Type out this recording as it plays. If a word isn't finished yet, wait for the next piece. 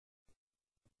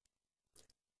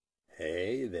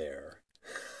Hey there.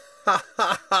 Ha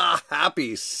ha ha!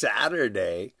 Happy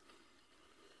Saturday.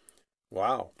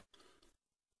 Wow.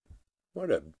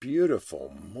 What a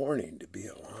beautiful morning to be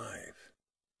alive.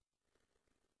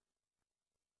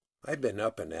 I've been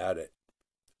up and at it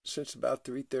since about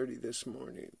 3:30 this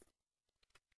morning.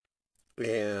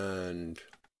 And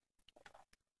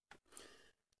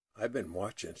I've been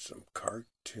watching some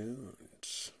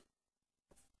cartoons.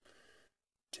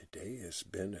 Today has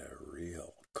been a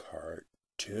real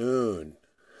cartoon.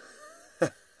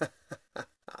 I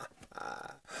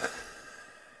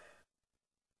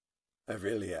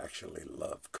really actually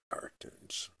love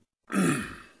cartoons.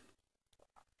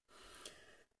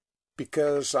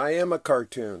 Because I am a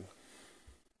cartoon.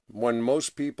 When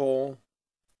most people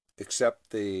accept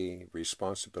the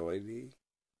responsibility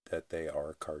that they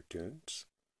are cartoons,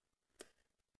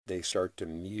 they start to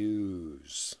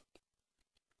muse.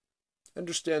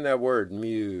 Understand that word,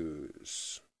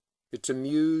 muse. It's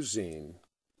amusing.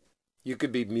 You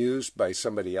could be mused by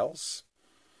somebody else,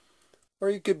 or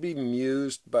you could be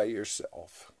mused by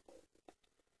yourself.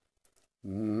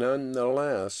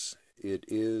 Nonetheless, it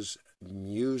is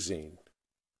musing,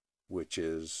 which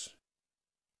is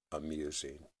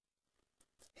amusing.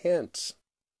 Hence,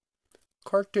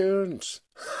 cartoons.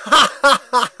 Ha ha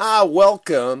ha ha!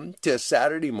 Welcome to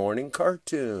Saturday morning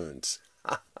cartoons.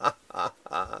 Ha ha ha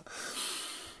ha.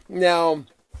 Now,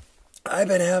 I've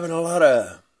been having a lot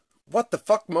of what the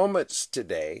fuck moments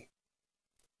today.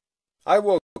 I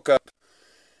woke up.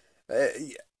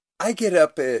 I get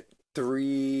up at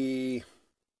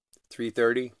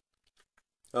 3:30.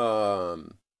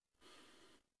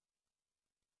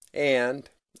 And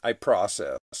I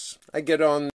process. I get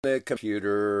on the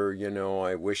computer,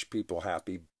 I wish people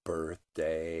happy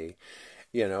birthday.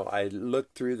 I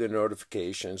look through the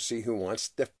notifications, see who wants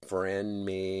to friend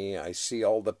me. I see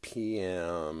all the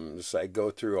PMs. I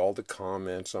go through all the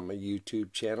comments on my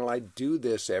YouTube channel. I do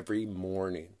this every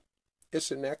morning.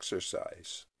 It's an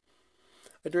exercise.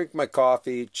 I drink my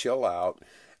coffee, chill out.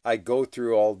 I go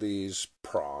through all these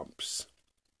prompts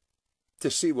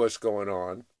to see what's going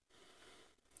on.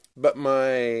 But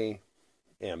my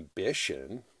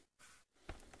ambition,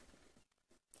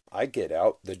 I get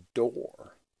out the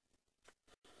door.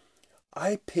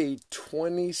 I paid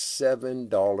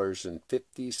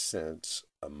 $27.50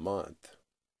 a month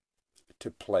to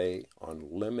play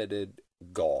unlimited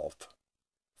golf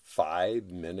 5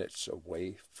 minutes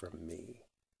away from me.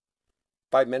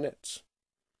 5 minutes.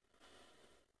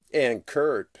 And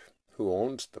Kurt, who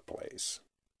owns the place,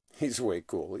 he's way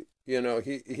cool.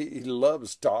 He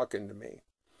loves talking to me.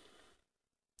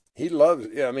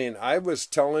 I was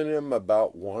telling him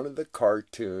about one of the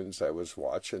cartoons I was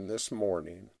watching this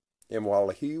morning. And while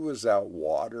he was out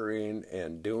watering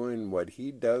and doing what he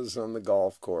does on the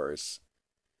golf course,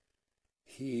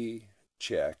 he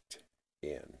checked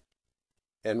in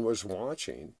and was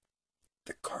watching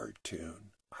the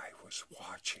cartoon I was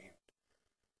watching.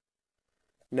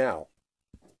 Now,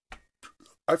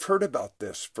 I've heard about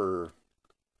this for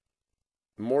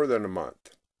more than a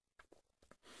month.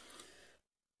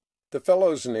 The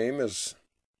fellow's name is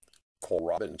Cole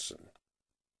Robinson.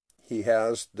 He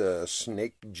has the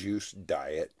snake juice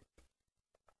diet.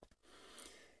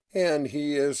 And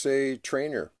he is a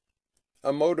trainer,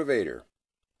 a motivator.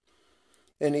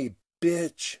 And he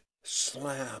bitch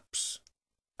slaps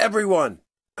everyone.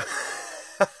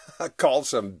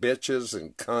 Calls them bitches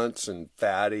and cunts and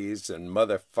fatties and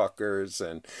motherfuckers.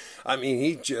 And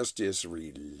he just is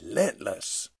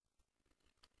relentless.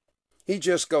 He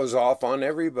just goes off on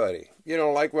everybody.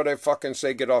 Like what I fucking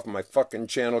say, get off my fucking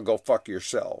channel, go fuck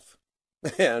yourself.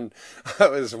 And I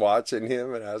was watching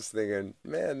him and I was thinking,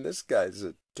 man, this guy's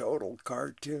a total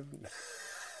cartoon.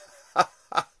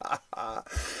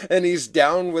 And he's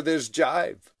down with his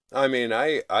jive. I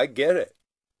get it.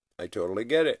 I totally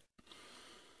get it.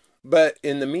 But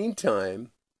in the meantime,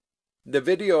 the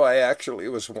video I actually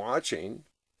was watching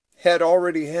had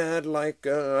already had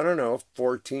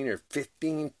 14 or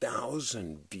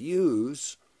 15,000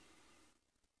 views.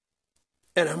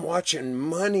 And I'm watching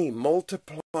money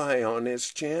multiply on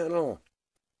his channel.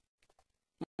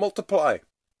 Multiply.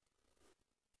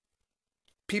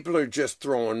 People are just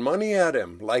throwing money at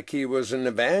him like he was an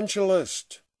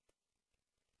evangelist.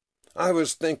 I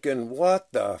was thinking,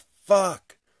 what the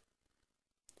fuck?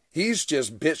 He's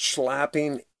just bitch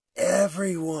slapping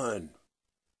everyone.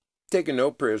 Taking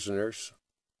no prisoners.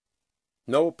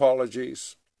 No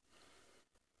apologies.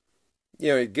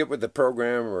 You get with the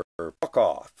program or fuck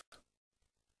off.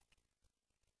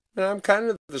 And I'm kind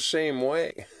of the same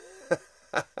way.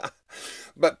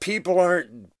 But people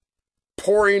aren't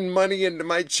pouring money into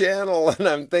my channel, and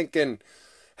I'm thinking,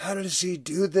 How does he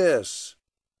do this?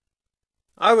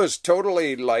 I was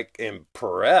totally like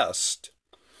impressed.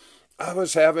 I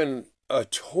was having a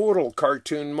total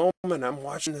cartoon moment. I'm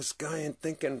watching this guy and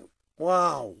thinking,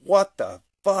 wow, what the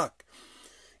fuck?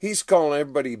 He's calling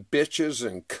everybody bitches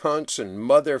and cunts and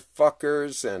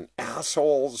motherfuckers and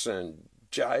assholes and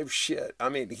jive shit. I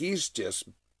mean, he's just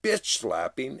bitch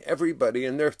slapping everybody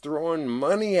and they're throwing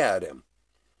money at him.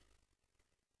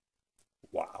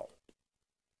 Wow.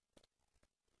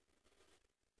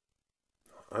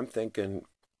 I'm thinking,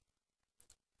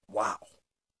 wow.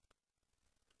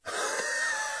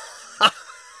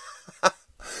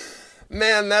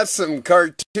 Man, that's some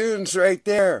cartoons right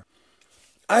there.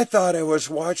 I thought I was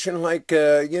watching like,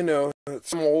 some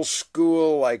old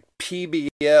school like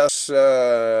PBS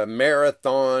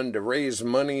marathon to raise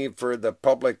money for the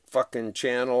public fucking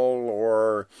channel,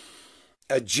 or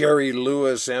a Jerry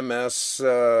Lewis MS.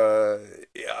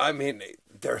 I mean,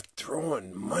 they're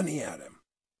throwing money at him.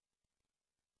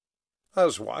 I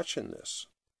was watching this.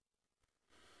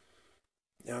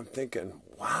 And I'm thinking,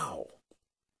 wow.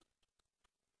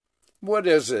 What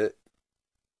is it?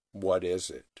 What is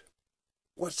it?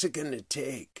 What's it going to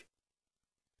take?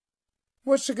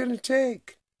 What's it going to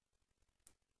take?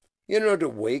 To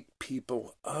wake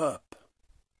people up.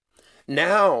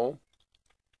 Now,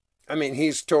 I mean,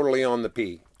 he's totally on the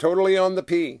P. Totally on the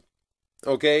P.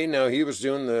 Okay, now he was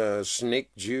doing the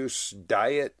snake juice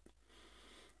diet.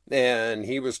 And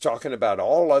he was talking about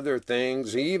all other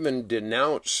things. He even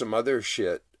denounced some other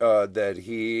shit that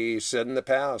he said in the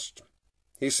past.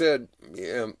 He said,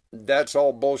 yeah, that's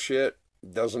all bullshit.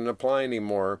 Doesn't apply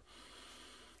anymore.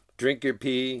 Drink your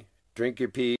pee, drink your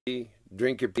pee,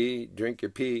 drink your pee, drink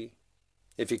your pee.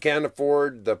 If you can't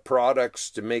afford the products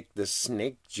to make the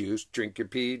snake juice, drink your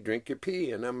pee, drink your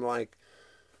pee. And I'm like,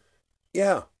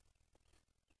 yeah,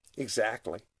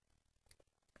 exactly.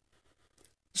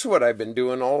 This is what I've been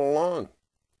doing all along.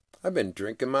 I've been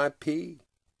drinking my pee.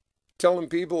 Telling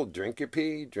people, drink your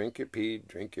pee, drink your pee,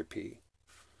 drink your pee.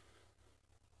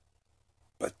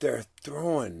 But they're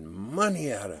throwing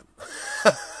money at him.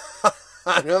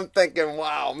 And I'm thinking,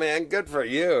 wow, man, good for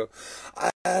you. I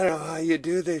don't know how you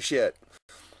do this shit.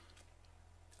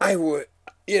 I would,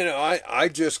 I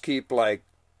just keep like,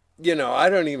 I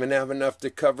don't even have enough to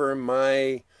cover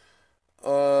my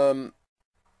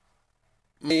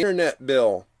internet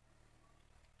bill.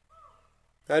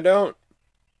 I don't.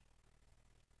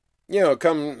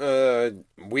 Come a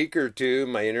week or two,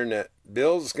 my internet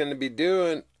bill's going to be due,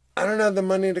 and I don't have the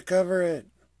money to cover it.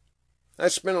 I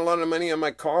spent a lot of money on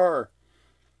my car.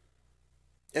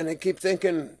 And I keep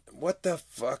thinking, what the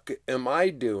fuck am I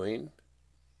doing?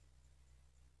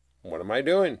 What am I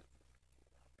doing?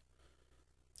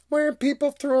 Why are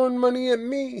people throwing money at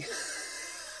me?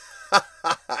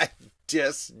 I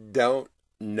just don't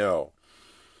know.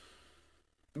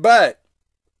 But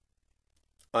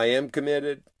I am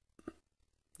committed.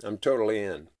 I'm totally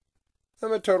in.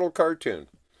 I'm a total cartoon.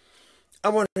 I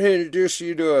want to introduce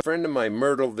you to a friend of mine,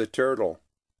 Myrtle the Turtle.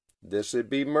 This would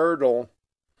be Myrtle.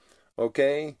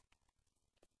 Okay?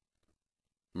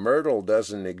 Myrtle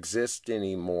doesn't exist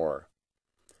anymore.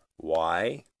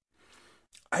 Why?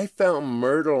 I found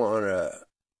Myrtle on a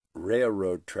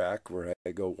railroad track where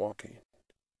I go walking.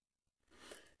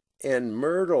 And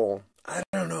Myrtle, I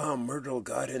don't know how Myrtle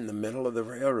got in the middle of the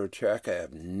railroad track. I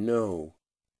have no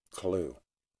clue.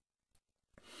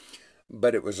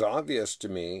 But it was obvious to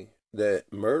me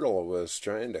that Myrtle was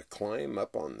trying to climb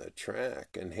up on the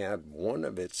track and had one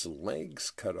of its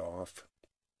legs cut off,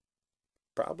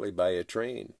 probably by a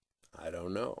train. I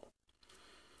don't know.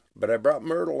 But I brought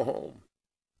Myrtle home.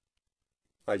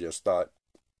 I just thought,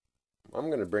 I'm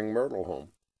going to bring Myrtle home.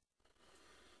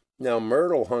 Now,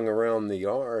 Myrtle hung around the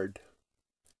yard,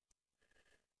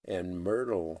 and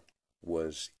Myrtle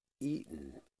was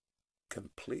eaten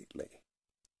completely.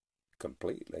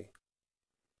 Completely.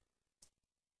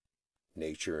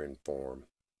 Nature in form.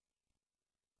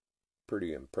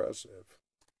 Pretty impressive.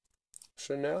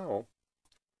 So now,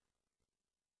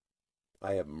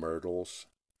 I have Myrtle's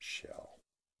shell.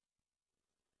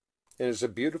 And it's a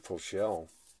beautiful shell.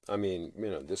 I mean,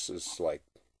 this is like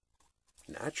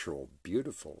natural,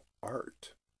 beautiful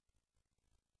art.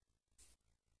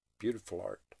 Beautiful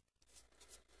art.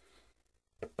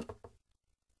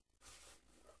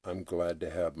 I'm glad to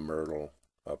have Myrtle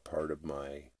a part of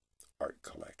my art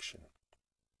collection.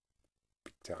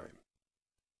 Big time.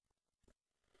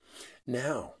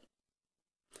 Now,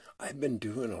 I've been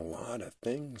doing a lot of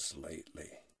things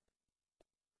lately.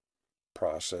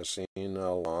 Processing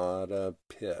a lot of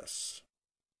piss.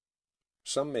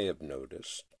 Some may have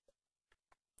noticed.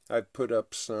 I've put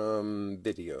up some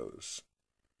videos.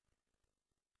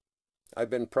 I've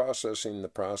been processing the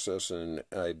process, and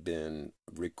I've been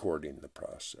recording the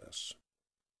process.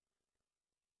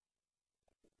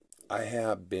 I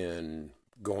have been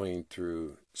going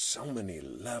through so many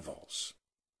levels.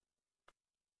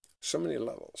 So many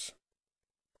levels.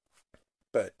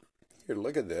 But here,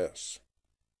 look at this.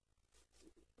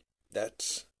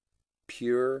 That's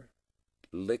pure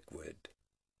liquid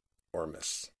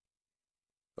Ormus.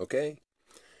 Okay?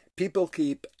 People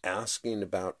keep asking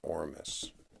about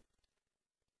Ormus.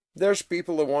 There's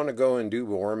people that want to go and do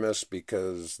Ormus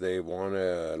because they want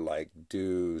to, like,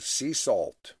 do sea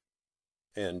salt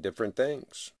and different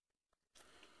things.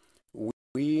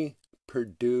 We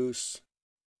produce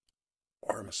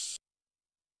Ormus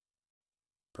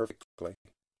perfectly,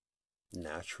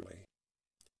 naturally,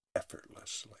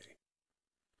 effortlessly.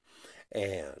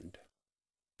 And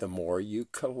the more you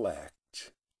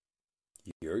collect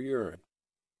your urine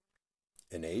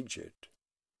and age it,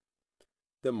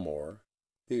 the more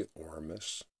the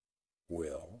Ormus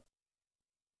will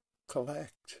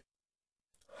collect.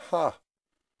 Ha!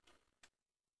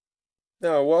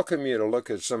 Now, I welcome you to look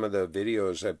at some of the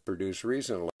videos I've produced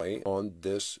recently on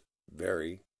this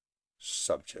very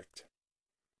subject,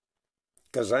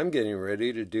 because I'm getting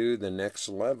ready to do the next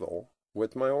level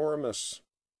with my Ormus.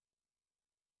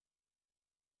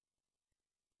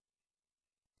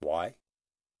 Why?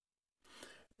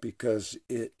 Because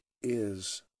it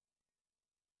is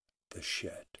the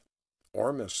shed.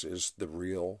 Ormus is the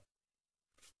real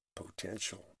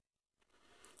potential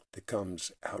that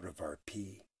comes out of our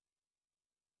pee.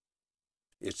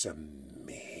 It's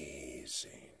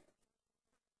amazing.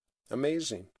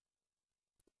 Amazing.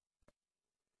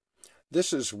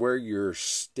 This is where your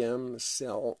stem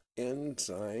cell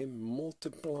enzyme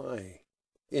multiply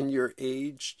in your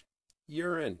aged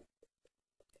urine.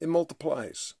 It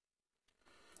multiplies.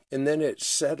 And then it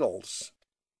settles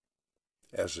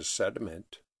as a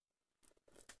sediment,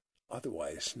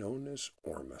 otherwise known as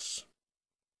Ormus.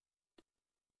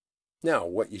 Now,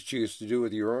 what you choose to do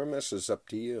with your Ormus is up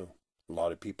to you. A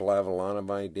lot of people have a lot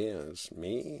of ideas.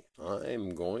 Me,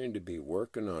 I'm going to be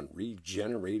working on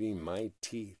regenerating my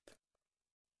teeth.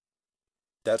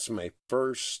 That's my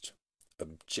first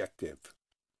objective.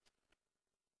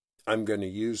 I'm going to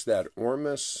use that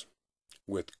Ormus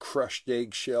with crushed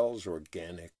eggshells,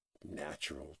 organic,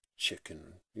 natural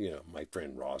chicken. You know, my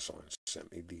friend Rosalind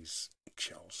sent me these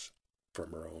eggshells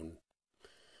from her own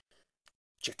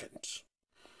chickens.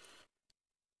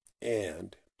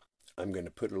 And I'm going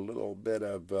to put a little bit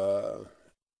of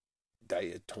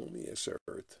diatomaceous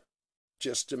earth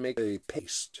just to make a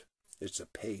paste. It's a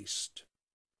paste.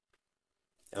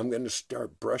 I'm going to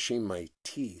start brushing my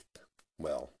teeth.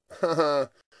 Well,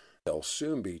 they'll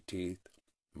soon be teeth.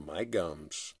 My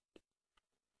gums.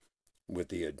 With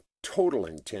the total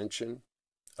intention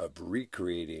of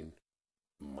recreating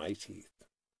my teeth.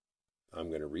 I'm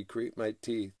going to recreate my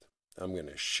teeth. I'm going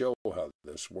to show how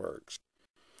this works.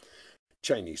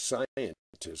 Chinese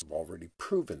scientists have already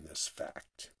proven this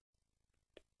fact.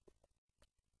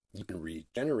 You can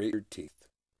regenerate your teeth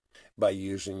by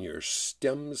using your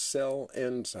stem cell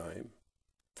enzyme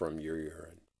from your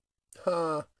urine.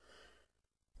 Ha!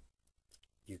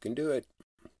 You can do it.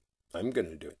 I'm going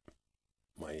to do it.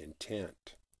 My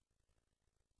intent.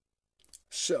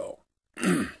 So,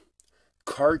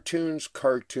 cartoons.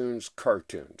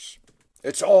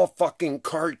 It's all fucking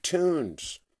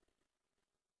cartoons.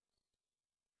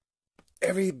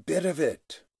 Every bit of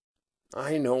it.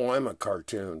 I know I'm a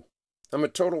cartoon. I'm a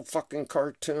total fucking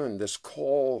cartoon. This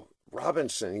Cole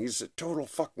Robinson, he's a total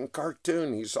fucking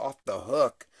cartoon. He's off the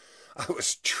hook. I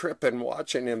was tripping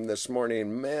watching him this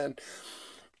morning, man.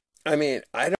 I mean,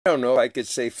 I don't know if I could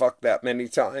say fuck that many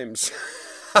times.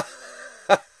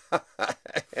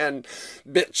 And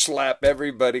bitch slap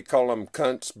everybody, call them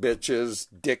cunts, bitches,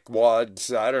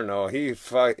 dickwads. I don't know.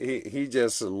 He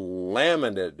just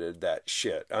laminated that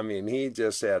shit. I mean, he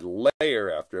just had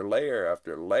layer after layer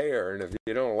after layer. And if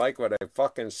you don't like what I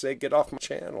fucking say, get off my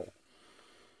channel.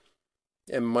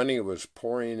 And money was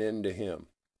pouring into him.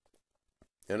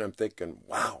 And I'm thinking,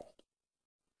 wow.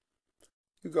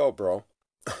 You go, bro.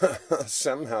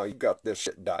 Somehow you got this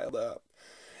shit dialed up.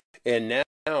 And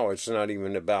now it's not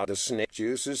even about the snake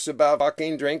juice. It's about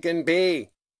fucking drinking pee.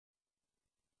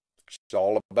 It's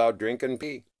all about drinking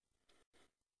pee.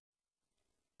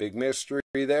 Big mystery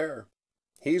there.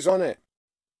 He's on it.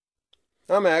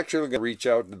 I'm actually going to reach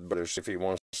out to the brother if he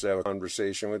wants to have a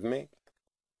conversation with me.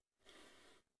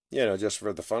 You know, just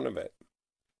for the fun of it.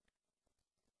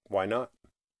 Why not?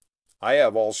 I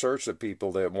have all sorts of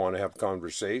people that want to have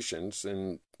conversations,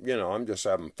 and, you know, I'm just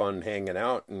having fun hanging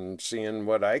out and seeing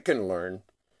what I can learn.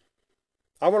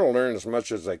 I want to learn as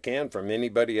much as I can from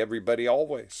anybody, everybody,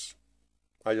 always.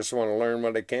 I just want to learn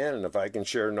what I can, and if I can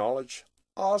share knowledge,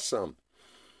 awesome.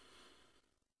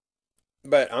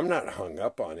 But I'm not hung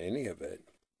up on any of it.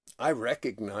 I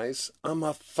recognize I'm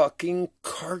a fucking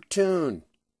cartoon.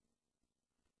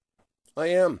 I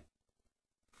am.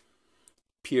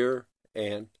 Pure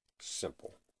and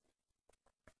simple.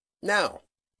 Now,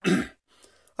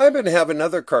 I've been having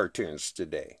other cartoons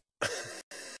today.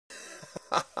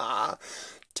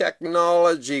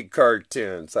 Technology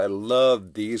cartoons. I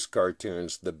love these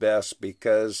cartoons the best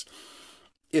because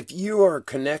if you are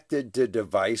connected to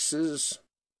devices,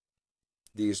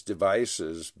 these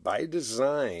devices, by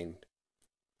design,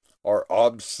 are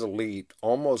obsolete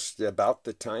almost about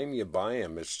the time you buy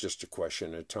them. It's just a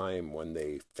question of time when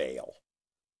they fail.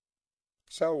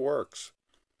 That's how it works.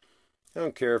 I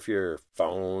don't care if your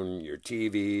phone, your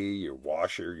TV, your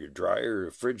washer, your dryer, your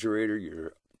refrigerator,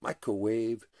 your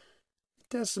microwave. It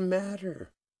doesn't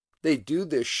matter. They do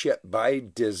this shit by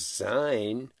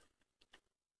design,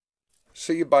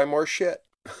 so you buy more shit.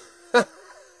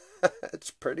 It's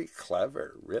pretty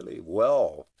clever, really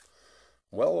well-oiled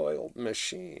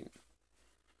machine.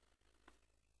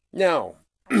 Now,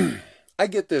 I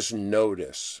get this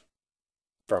notice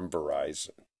from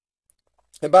Verizon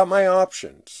about my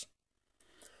options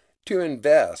to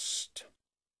invest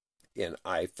in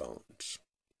iPhones.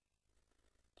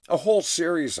 A whole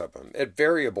series of them at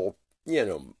variable,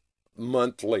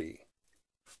 monthly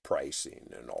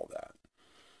pricing and all that.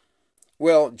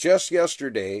 Well, just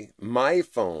yesterday, my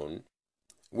phone,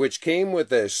 which came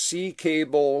with a C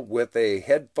cable with a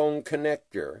headphone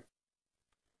connector,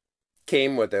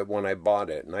 came with it when I bought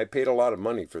it. And I paid a lot of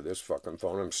money for this fucking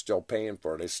phone. I'm still paying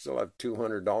for it. I still have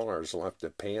 $200 left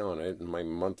to pay on it. And my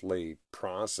monthly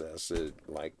process is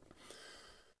like,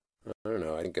 I don't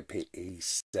know, I think I pay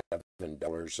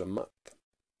 $87 a month.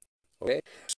 Okay?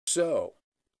 So,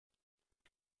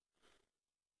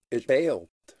 it failed.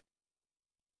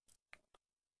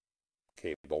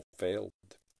 Cable failed.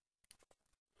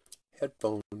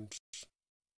 Headphones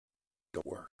don't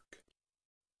work.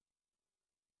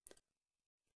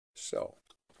 So,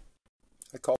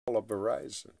 I call up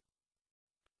Verizon.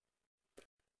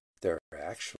 They're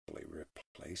actually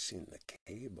replacing the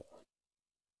cable.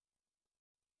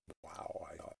 Wow,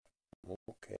 I thought,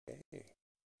 okay.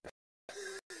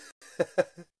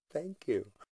 Thank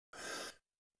you.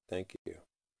 Thank you.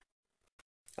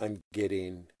 I'm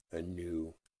getting a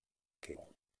new cable.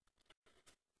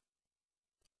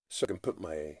 So I can put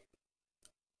my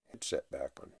headset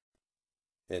back on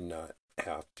and not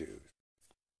have to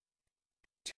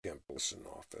listen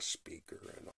off a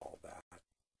speaker and all that.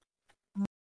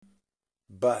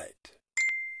 But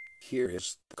here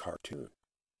is the cartoon.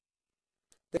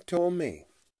 They told me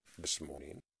this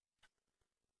morning,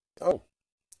 oh,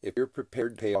 if you're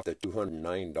prepared to pay off the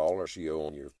 $209 you owe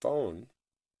on your phone,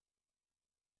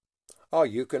 oh,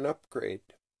 you can upgrade.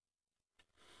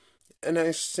 And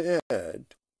I said, I'm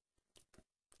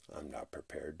not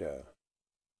prepared to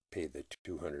pay the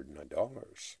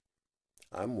 $209.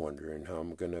 I'm wondering how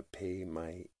I'm going to pay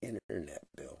my internet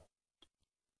bill.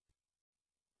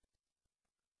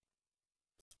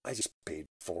 I just paid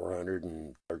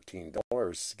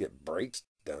 $413 to get brakes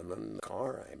done on the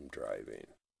car I'm driving.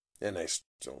 And I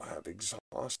still have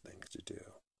exhaust things to do.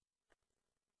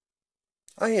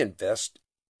 I invest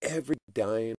every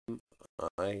dime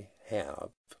I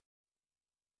have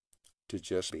to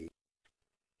just be.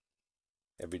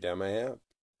 Every dime I have.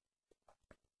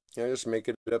 I just make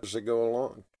it up as I go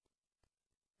along.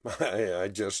 I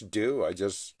just do. I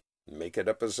just make it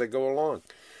up as I go along.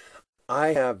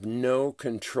 I have no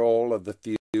control of the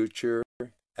future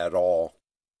at all.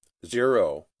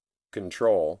 Zero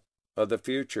control of the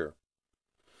future.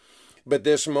 But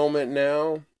this moment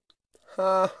now,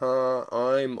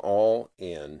 I'm all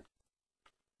in.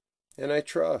 And I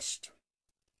trust.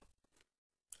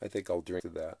 I think I'll drink to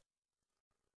that.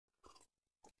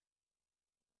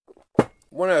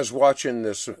 When I was watching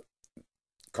this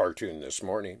cartoon this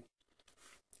morning,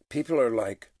 people are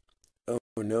like, oh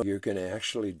no, you're going to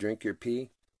actually drink your pee?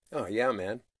 Oh yeah,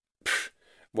 man.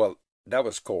 Well, that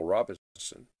was Cole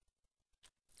Robinson.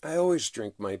 I always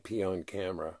drink my pee on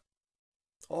camera.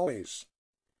 Always.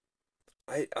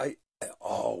 I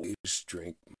always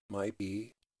drink my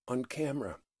pee on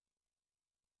camera.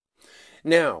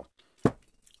 Now,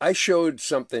 I showed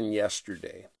something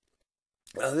yesterday.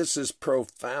 Now, this is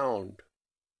profound.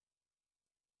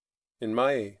 In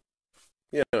my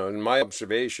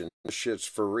observation, this shit's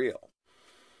for real.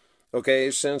 Okay,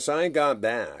 since I got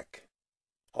back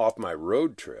off my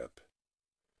road trip,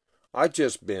 I've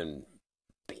just been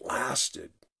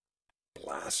blasted.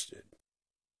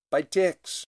 by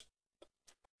ticks.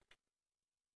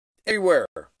 Everywhere.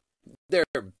 They're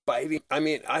biting. I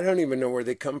mean, I don't even know where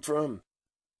they come from.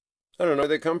 I don't know where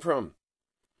they come from.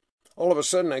 All of a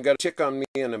sudden, I got a tick on me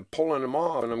and I'm pulling them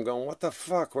off. And I'm going, what the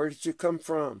fuck? Where did you come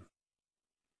from?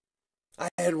 I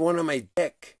had one on my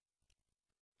dick.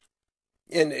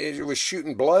 And it was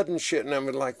shooting blood and shit. And I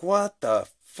was like, what the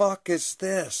fuck is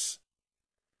this?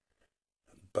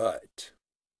 But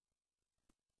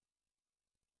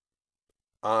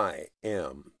I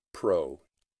am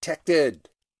protected.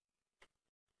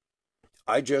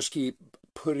 I just keep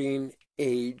putting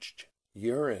aged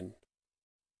urine.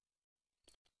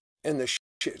 And the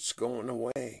shit's going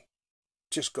away.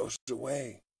 Just goes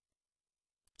away.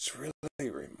 It's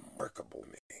really remarkable to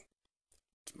me.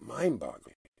 It's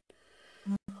mind-boggling.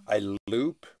 I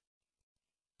loop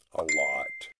a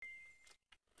lot.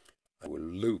 I will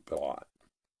loop a lot.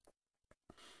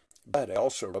 But I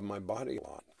also rub my body a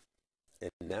lot.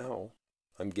 And now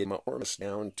I'm getting my ormus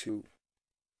down to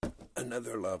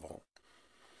another level.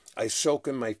 I soak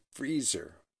in my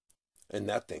freezer. And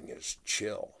that thing is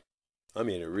chill. I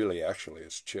mean, it really actually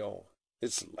is chill.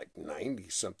 It's like 90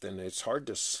 something. It's hard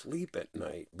to sleep at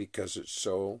night because it's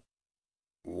so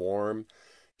warm,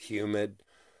 humid.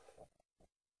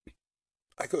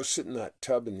 I go sit in that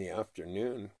tub in the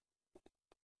afternoon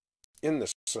in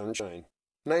the sunshine,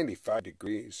 95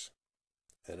 degrees,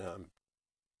 and I'm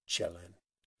chilling.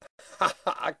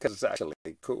 Because it's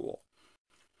actually cool.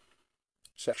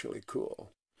 It's actually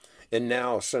cool. And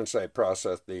now, since I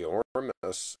processed the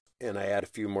ormus and I add a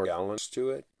few more gallons to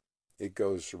it, it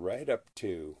goes right up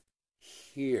to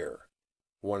here.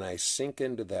 When I sink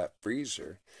into that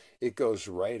freezer, it goes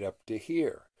right up to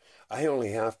here. I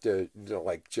only have to,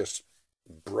 like, just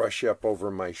brush up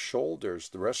over my shoulders.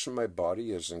 The rest of my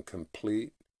body is in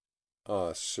complete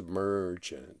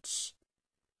submergence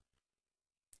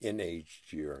in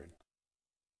aged urine.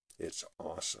 It's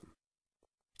awesome.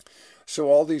 So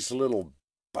all these little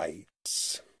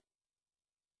bites,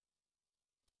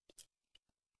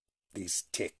 these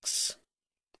ticks,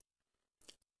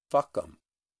 fuck them.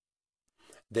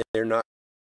 They're not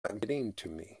getting to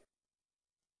me.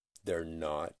 They're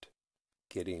not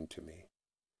getting to me.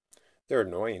 They're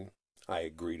annoying. I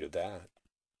agree to that.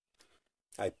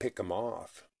 I pick them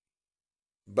off.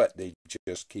 But they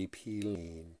just keep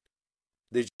healing.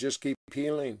 They just keep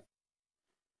healing.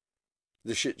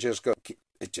 The shit just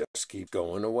keeps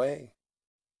going away.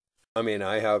 I mean,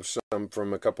 I have some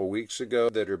from a couple weeks ago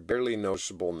that are barely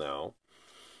noticeable now.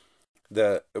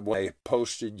 When I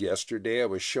posted yesterday, I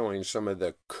was showing some of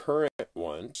the current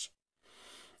ones.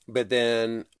 But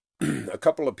then a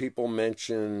couple of people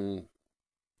mentioned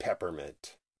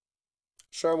peppermint.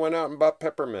 So I went out and bought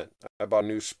peppermint. I bought a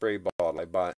new spray bottle.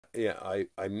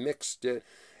 I mixed it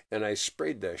and I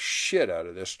sprayed the shit out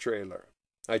of this trailer.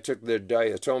 I took the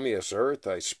diatomaceous earth,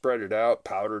 I spread it out,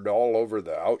 powdered all over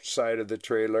the outside of the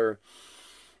trailer.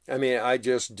 I mean, I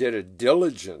just did a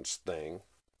diligence thing,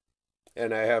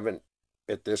 and I haven't,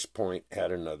 at this point,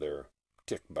 had another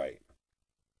tick bite.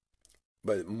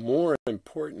 But more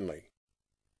importantly,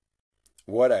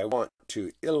 what I want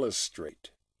to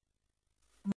illustrate,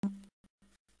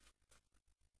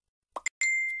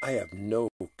 I have no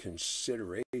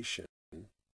consideration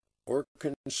or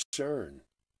concern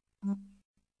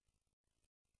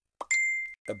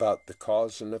about the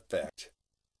cause and effect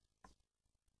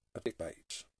of tick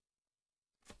bites.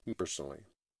 Me personally.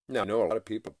 Now, I know a lot of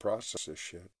people process this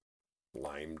shit.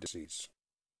 Lyme disease.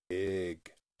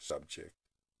 Big subject.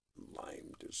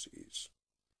 Lyme disease.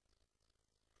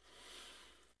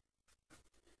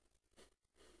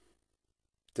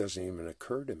 Doesn't even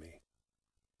occur to me.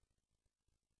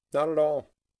 Not at all.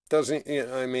 Doesn't,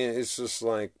 I mean, it's just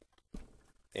like,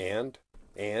 and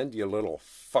you little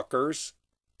fuckers.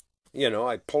 You know,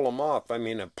 I pull them off. I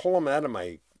mean, I pull them out of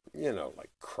my, like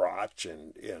crotch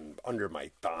and under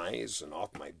my thighs and off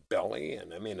my belly.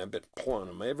 And I mean, I've been pulling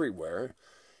them everywhere,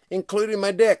 including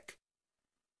my dick.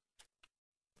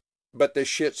 But the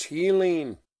shit's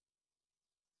healing.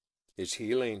 It's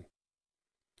healing.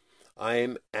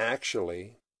 I'm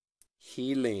actually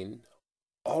healing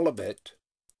all of it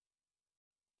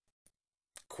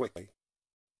quickly.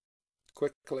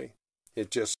 It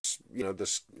just, the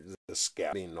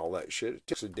scabbing and all that shit, it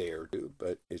takes a day or two,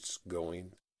 but it's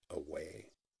going away.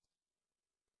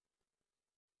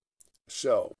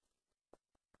 So,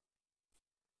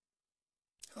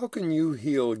 how can you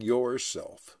heal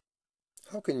yourself?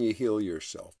 How can you heal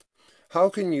yourself? How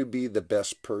can you be the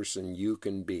best person you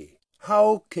can be?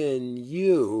 How can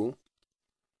you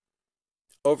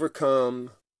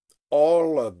overcome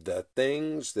all of the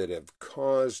things that have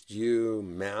caused you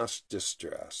mass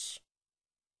distress,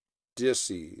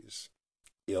 disease,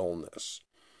 illness,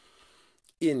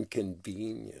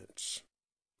 inconvenience,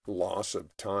 loss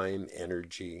of time,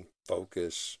 energy,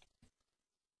 focus.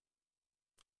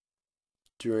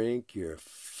 Drink your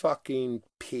fucking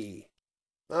pee.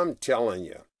 I'm telling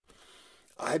you.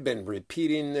 I've been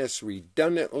repeating this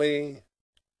redundantly,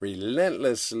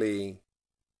 relentlessly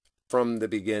from the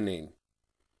beginning.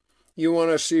 You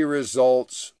want to see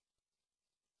results?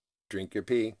 Drink your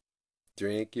pee.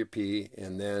 Drink your pee,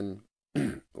 and then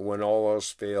when all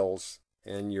else fails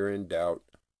and you're in doubt,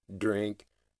 drink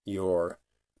your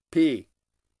pee.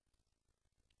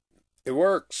 It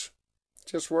works. It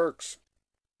just works.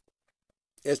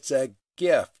 It's a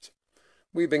gift.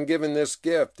 We've been given this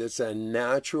gift. It's a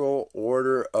natural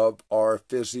order of our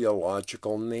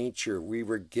physiological nature. We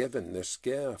were given this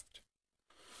gift.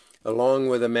 Along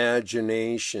with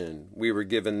imagination, we were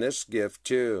given this gift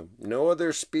too. No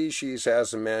other species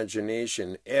has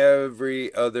imagination.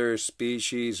 Every other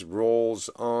species rolls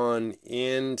on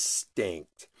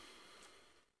instinct.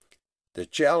 The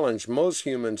challenge most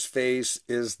humans face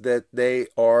is that they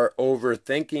are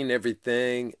overthinking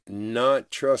everything,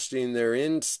 not trusting their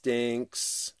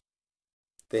instincts.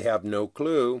 They have no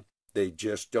clue. They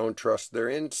just don't trust their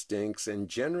instincts. And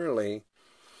generally,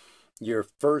 your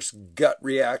first gut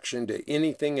reaction to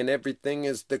anything and everything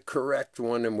is the correct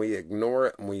one, and we ignore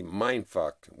it and we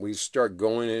mindfuck. We start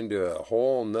going into a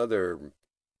whole nother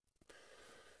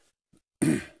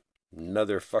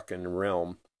fucking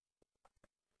realm.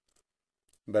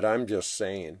 But I'm just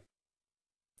saying,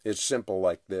 it's simple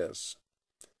like this.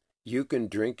 You can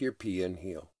drink your pee and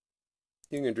heal.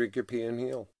 You can drink your pee and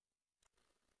heal.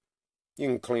 You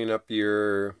can clean up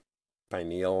your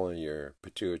pineal and your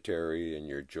pituitary and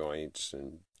your joints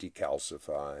and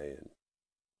decalcify and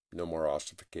no more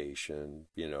ossification,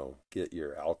 get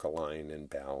your alkaline in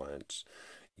balance.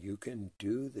 You can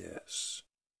do this.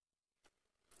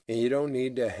 And you don't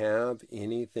need to have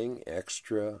anything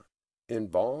extra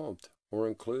involved or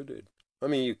included. I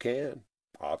mean, you can.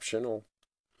 Optional.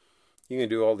 You can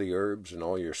do all the herbs and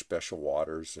all your special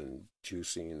waters and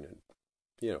juicing and,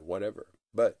 whatever.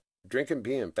 But drinking,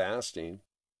 pee, and fasting,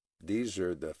 these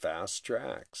are the fast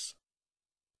tracks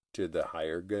to the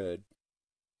higher good,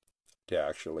 to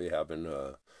actually having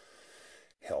a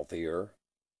healthier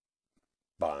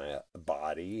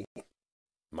body,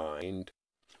 mind,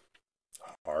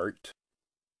 heart.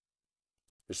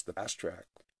 It's the fast track.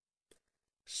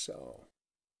 So,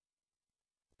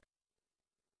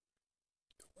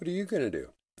 what are you going to do?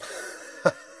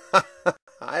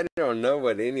 I don't know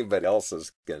what anybody else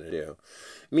is going to do.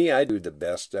 Me, I do the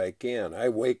best I can. I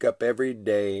wake up every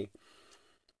day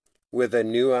with a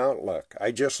new outlook.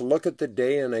 I just look at the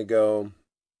day and I go,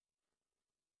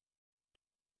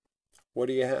 what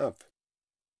do you have?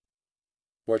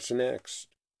 What's next?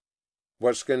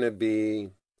 What's going to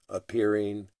be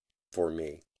appearing for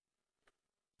me?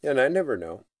 And I never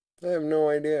know. I have no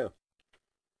idea.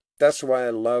 That's why I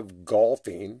love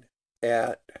golfing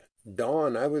at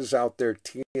dawn. I was out there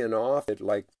teeing off at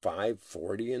like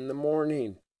 5:40 in the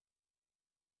morning.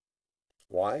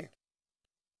 Why?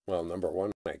 Well, number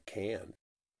one, I can.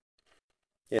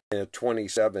 At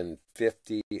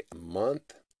 $27.50 a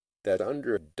month, that's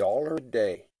under $1 a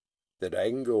day that I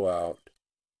can go out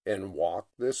and walk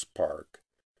this park,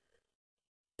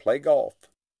 play golf,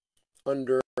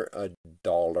 under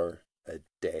 $1 a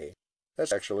day.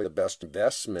 That's actually the best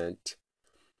investment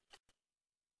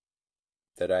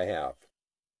that I have.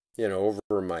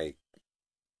 Over my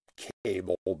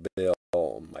cable bill,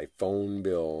 my phone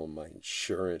bill, my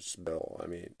insurance bill. I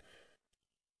mean,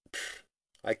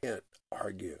 I can't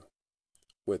argue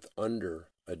with under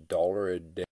 $1 a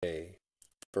day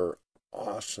for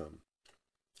awesome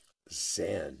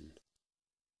Zen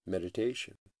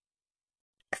meditation,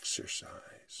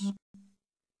 exercise.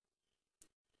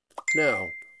 Now,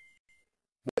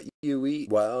 what you eat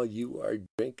while you are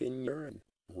drinking urine,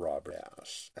 Robert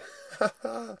asks.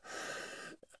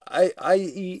 I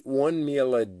eat one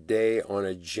meal a day on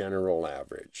a general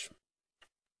average.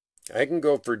 I can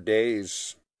go for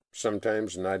days,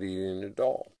 sometimes not eating at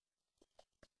all.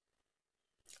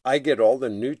 I get all the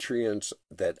nutrients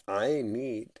that I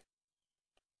need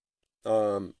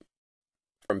from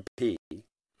pee.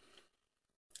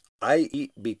 I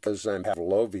eat because I'm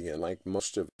Pavlovian, like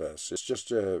most of us. It's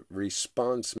just a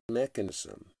response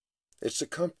mechanism. It's a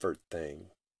comfort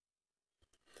thing.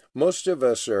 Most of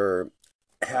us are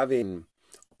having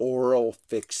oral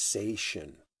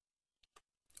fixation.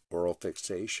 Oral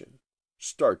fixation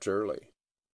starts early.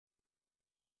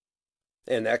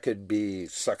 And that could be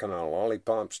sucking on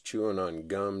lollipops, chewing on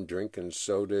gum, drinking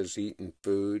sodas, eating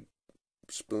food,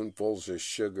 spoonfuls of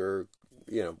sugar,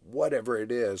 whatever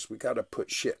it is, we got to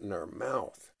put shit in our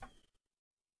mouth.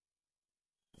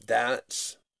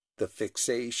 That's the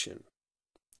fixation.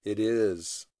 It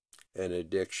is an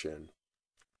addiction.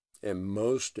 And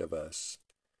most of us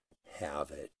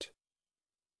have it.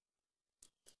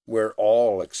 We're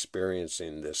all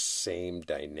experiencing this same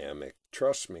dynamic.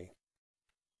 Trust me.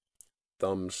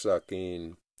 Thumb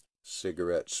sucking,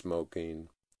 cigarette smoking,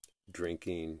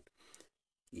 drinking,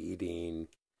 eating,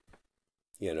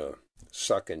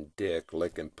 sucking dick,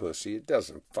 licking pussy. It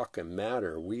doesn't fucking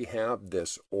matter. We have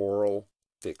this oral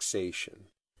fixation.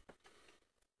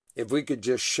 If we could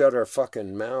just shut our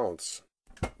fucking mouths,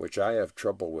 which I have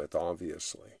trouble with,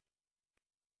 obviously,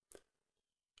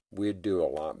 we'd do a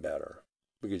lot better.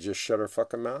 We could just shut our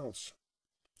fucking mouths.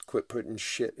 Quit putting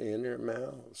shit in our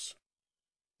mouths.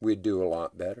 We'd do a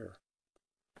lot better.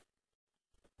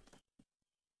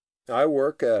 I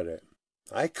work at it.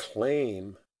 I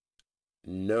claim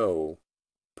no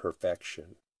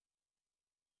perfection.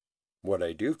 What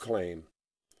I do claim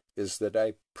is that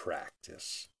I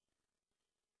practice.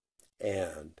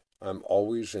 And I'm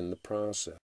always in the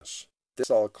process. This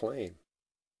I'll claim.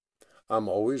 I'm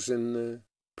always in the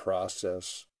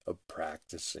process of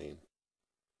practicing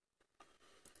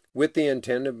with the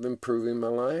intent of improving my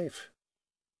life.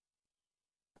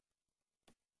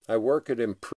 I work at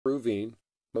improving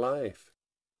life.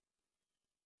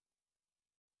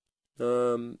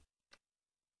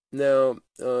 Now,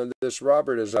 this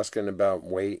Robert is asking about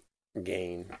weight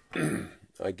gain.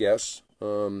 I guess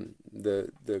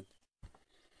the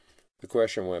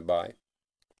question went by.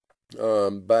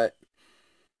 But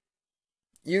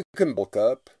you can bulk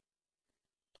up.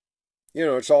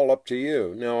 It's all up to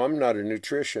you. Now, I'm not a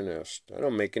nutritionist. I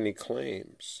don't make any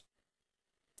claims.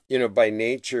 By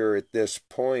nature at this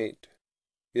point,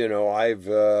 I've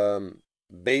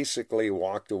basically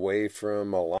walked away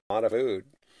from a lot of food.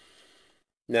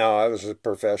 Now, I was a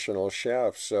professional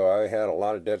chef, so I had a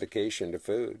lot of dedication to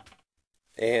food.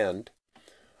 And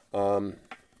I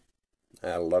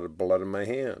had a lot of blood in my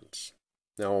hands.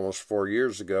 Now, almost 4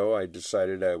 years ago, I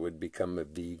decided I would become a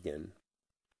vegan.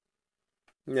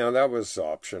 Now, that was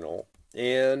optional.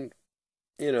 And,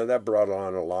 that brought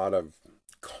on a lot of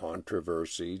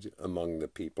controversy among the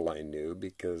people I knew,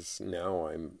 because now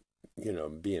I'm,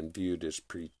 being viewed as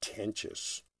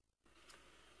pretentious.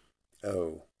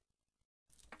 Oh,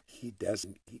 he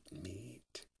doesn't eat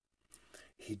meat.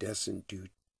 He doesn't do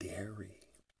dairy.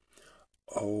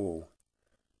 Oh,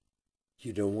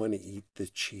 you don't want to eat the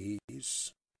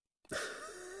cheese?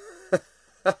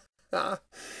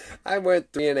 I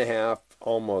went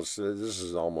 3.5, this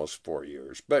is almost 4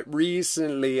 years. But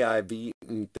recently I've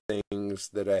eaten things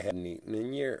that I hadn't eaten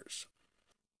in years.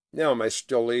 Now, am I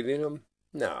still eating them?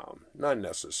 No, not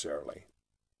necessarily.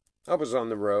 I was on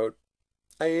the road.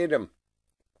 I ate them.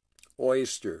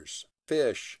 Oysters,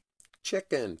 fish,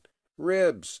 chicken,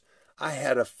 ribs. I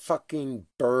had a fucking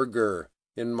burger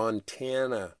in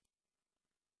Montana.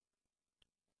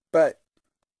 But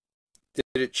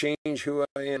did it change who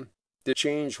I am? Did it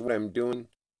change what I'm doing?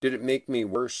 Did it make me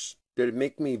worse? Did it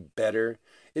make me better?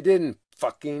 It didn't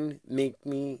fucking make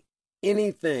me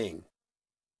anything.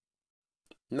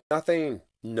 Nothing.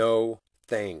 No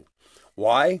thing.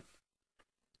 Why?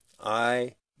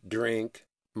 I drink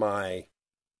my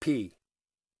pee.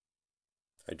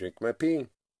 I drink my pee.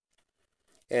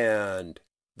 And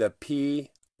the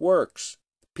pee works.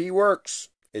 Pee works.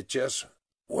 It just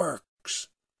works.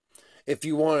 If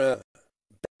you want to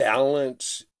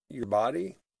balance your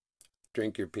body,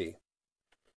 drink your pee.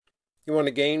 You want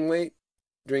to gain weight?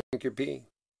 Drink your pee.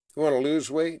 You want to lose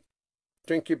weight?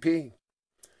 Drink your pee.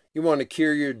 You want to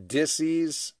cure your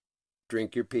disease?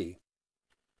 Drink your pee.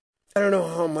 I don't know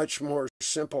how much more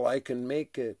simple I can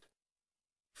make it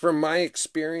from my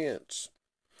experience.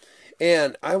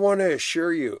 And I want to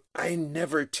assure you, I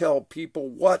never tell people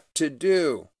what to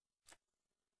do.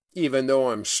 Even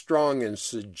though I'm strong in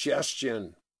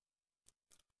suggestion,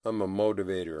 I'm a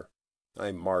motivator.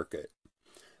 I market.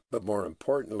 But more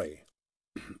importantly,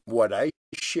 what I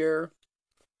share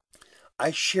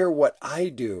what I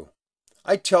do.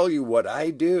 I tell you what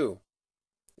I do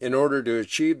in order to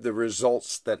achieve the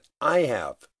results that I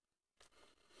have.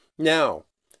 Now,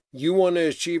 you want to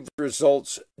achieve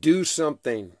results, do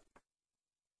something.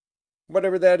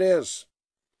 Whatever that is.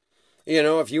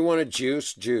 If you want to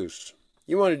juice, juice.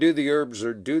 You want to do the herbs,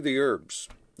 or do the herbs.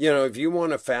 If you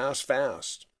want to fast,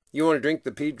 fast. You want to drink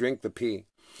the pee, drink the pee.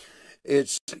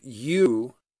 It's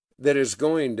you that is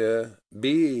going to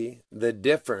be the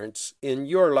difference in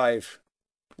your life,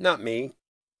 not me.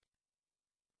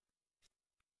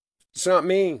 It's not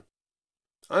me.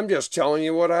 I'm just telling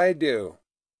you what I do.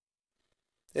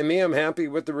 And me, I'm happy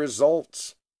with the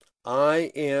results.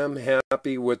 I am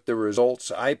happy with the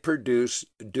results I produce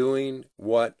doing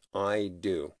what I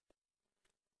do.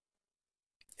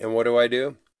 And what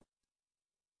do?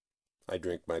 I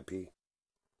drink my pee.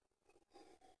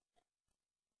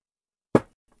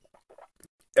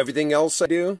 Everything else I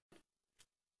do,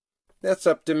 that's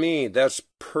up to me. That's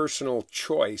personal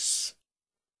choice.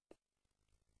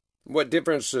 What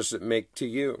difference does it make to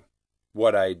you,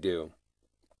 what I do?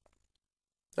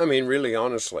 I mean, really,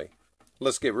 honestly,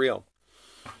 let's get real.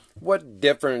 What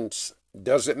difference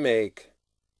does it make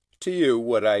to you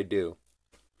what I do?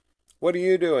 What are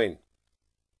you doing?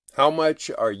 How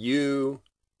much are you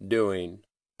doing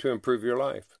to improve your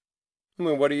life? I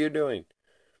mean, what are you doing?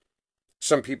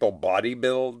 Some people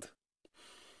bodybuild.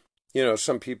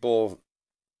 Some people,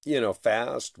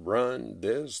 fast, run,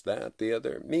 this, that, the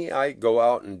other. Me, I go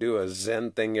out and do a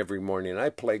Zen thing every morning. I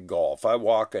play golf. I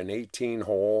walk an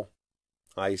 18-hole.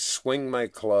 I swing my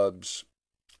clubs.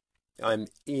 I'm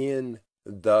in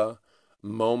the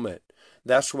moment.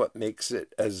 That's what makes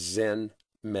it a Zen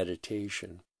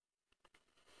meditation.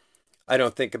 I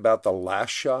don't think about the last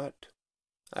shot.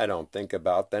 I don't think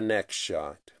about the next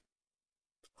shot.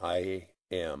 I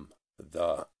am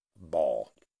the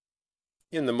ball.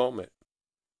 In the moment.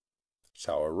 It's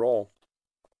how I roll.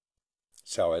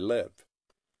 It's how I live.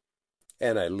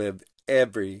 And I live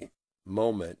every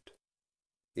moment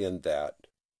in that.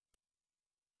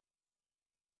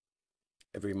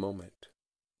 Every moment.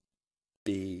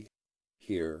 Be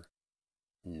here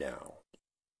now.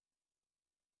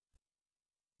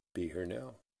 Be here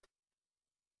now.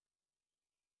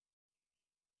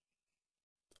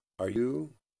 Are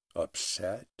you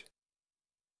upset?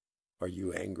 Are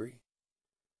you angry?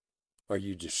 Are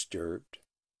you disturbed?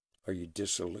 Are you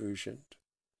disillusioned?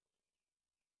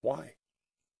 Why?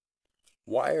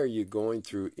 Why are you going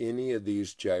through any of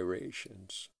these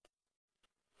gyrations?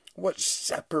 What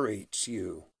separates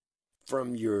you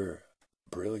from your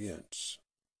brilliance,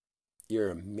 your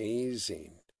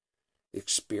amazing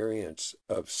experience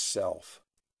of self?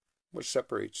 What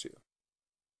separates you?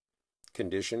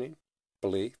 Conditioning,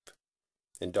 belief,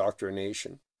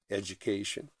 indoctrination,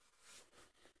 education?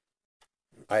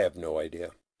 I have no idea.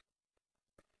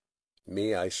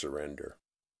 Me, I surrender.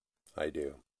 I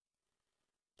do.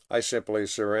 I simply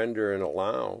surrender and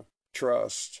allow,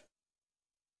 trust.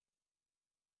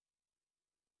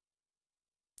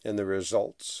 And the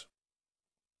results,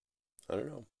 I don't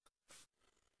know.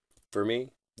 For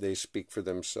me, they speak for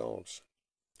themselves.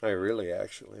 I really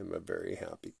actually am a very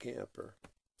happy camper.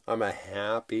 I'm a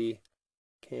happy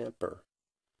camper.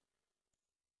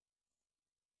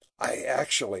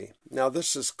 Now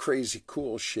this is crazy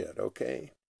cool shit,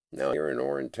 okay? Now you're in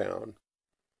Orantown.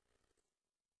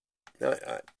 Now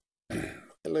I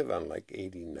live on like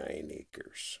 89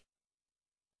 acres.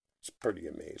 It's pretty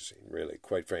amazing, really,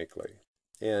 quite frankly.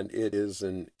 And it is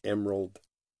an emerald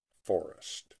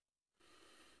forest.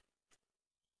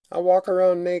 I walk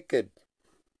around naked.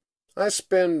 I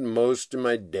spend most of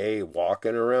my day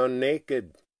walking around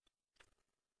naked.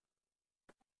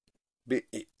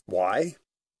 Why?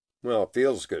 Well, it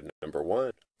feels good, number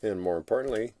one. And more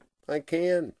importantly, I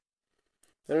can.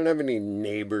 I don't have any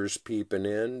neighbors peeping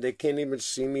in. They can't even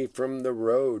see me from the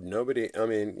road.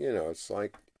 It's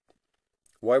like,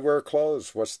 why wear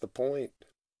clothes? What's the point?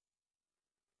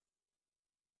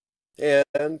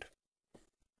 And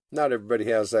not everybody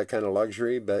has that kind of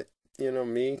luxury, but,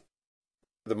 me,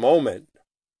 the moment,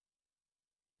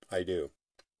 I do.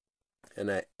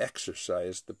 And I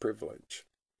exercise the privilege.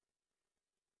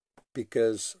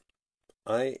 Because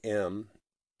I am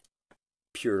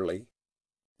purely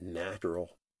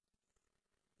natural.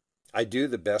 I do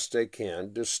the best I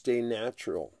can to stay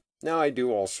natural. Now I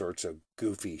do all sorts of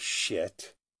goofy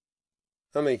shit.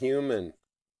 I'm a human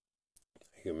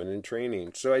in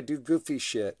training, so I do goofy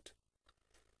shit.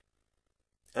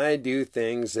 I do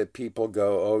things that people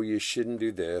go, oh, you shouldn't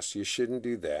do this, you shouldn't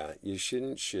do that, you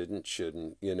shouldn't, shouldn't,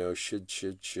 should. You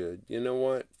know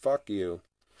what? Fuck you.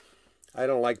 I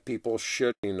don't like people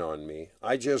shitting on me.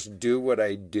 I just do what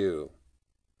I do.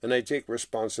 And I take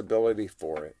responsibility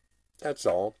for it. That's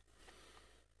all.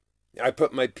 I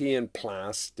put my pee in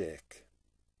plastic.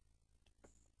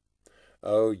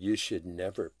 Oh, you should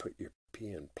never put your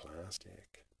pee in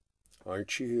plastic.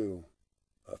 Aren't you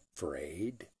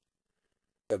afraid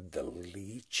of the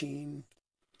leaching?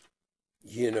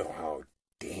 You know how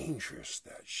dangerous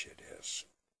that shit is.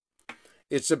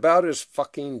 It's about as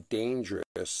fucking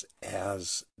dangerous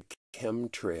as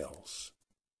chemtrails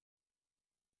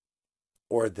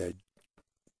or the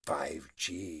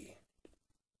 5G.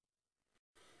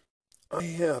 I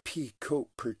have pea coat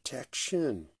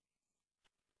protection.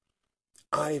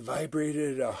 I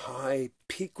vibrated a high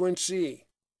frequency,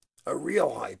 a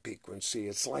real high frequency.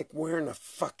 It's like wearing a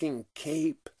fucking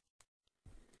cape.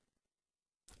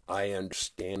 I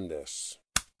understand this.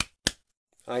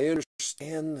 I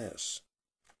understand this.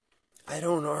 I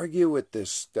don't argue with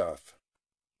this stuff.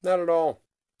 Not at all.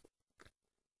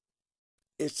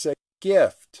 It's a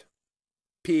gift.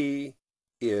 P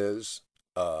is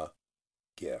a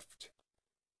gift.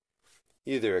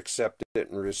 Either accept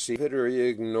it and receive it, or you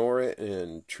ignore it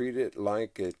and treat it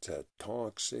like it's a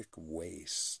toxic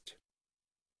waste.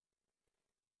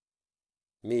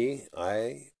 Me,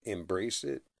 I embrace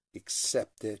it,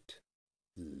 accept it,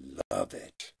 love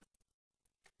it.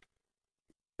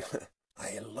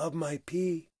 I love my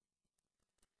pee.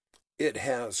 It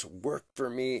has worked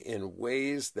for me in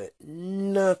ways that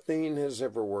nothing has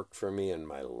ever worked for me in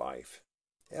my life.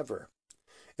 Ever.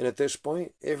 And at this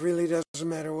point, it really doesn't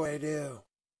matter what I do.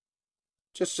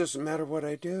 Just doesn't matter what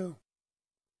I do.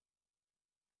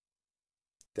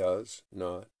 Does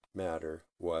not matter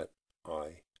what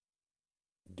I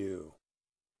do.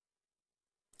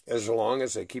 As long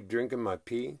as I keep drinking my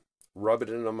pee, rub it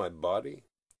into my body,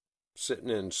 sitting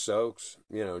in soaks,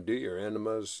 do your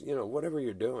enemas, whatever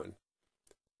you're doing,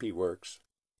 pee works.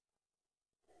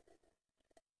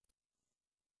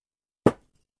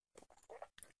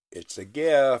 It's a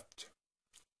gift.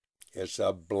 It's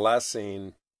a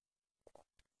blessing.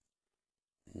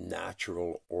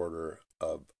 Natural order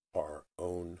of our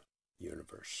own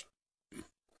universe.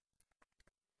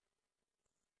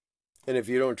 And if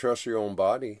you don't trust your own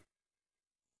body,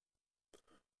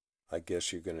 I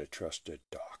guess you're going to trust a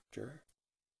doctor,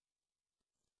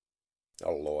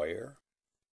 a lawyer,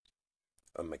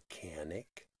 a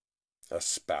mechanic, a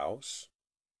spouse,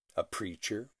 a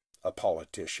preacher, a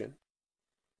politician,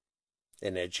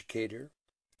 an educator,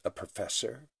 a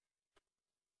professor.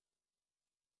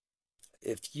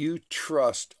 If you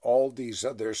trust all these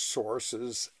other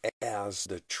sources as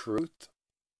the truth,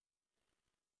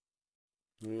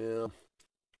 yeah,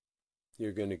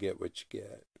 you're going to get what you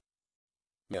get.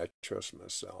 Yeah, I trust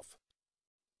myself.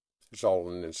 It's all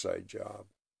an inside job.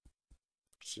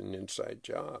 It's an inside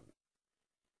job.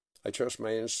 I trust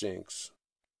my instincts.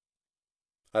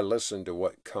 I listen to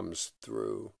what comes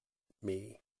through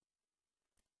me.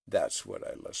 That's what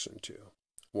I listen to,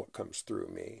 what comes through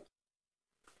me.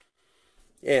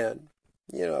 And,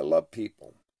 I love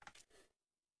people.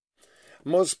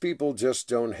 Most people just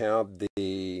don't have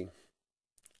the,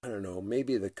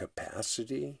 maybe the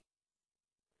capacity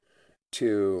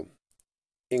to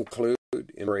include,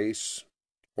 embrace,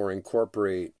 or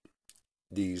incorporate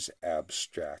these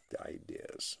abstract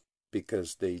ideas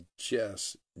because they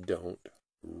just don't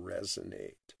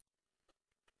resonate.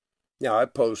 Now, I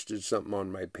posted something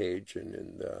on my page and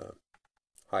in the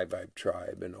High Vibe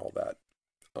Tribe and all that.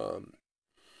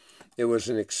 It was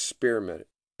an experiment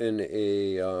in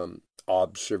a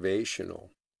observational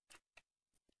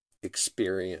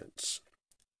experience,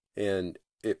 and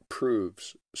it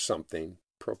proves something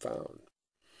profound.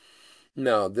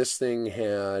 Now, this thing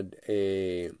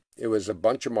it was a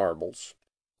bunch of marbles,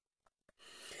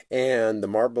 and the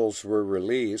marbles were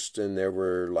released, and there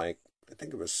were I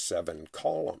think it was 7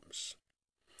 columns.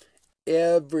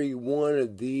 Every one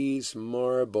of these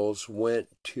marbles went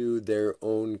to their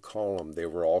own column. They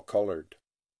were all colored.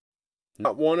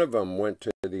 Not one of them went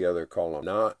to the other column.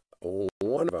 Not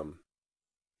one of them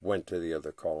went to the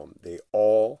other column. It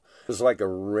was like a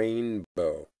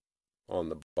rainbow on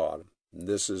the bottom.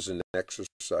 This is an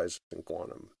exercise in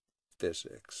quantum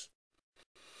physics.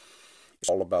 It's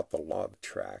all about the law of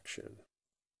attraction.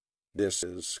 This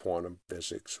is Quantum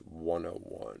Physics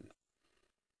 101.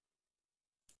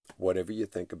 Whatever you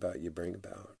think about, you bring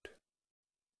about.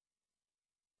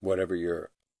 Whatever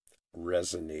your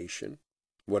resonation,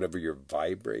 whatever your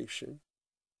vibration,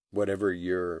 whatever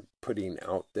you're putting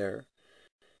out there,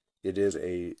 it is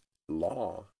a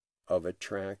law of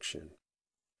attraction.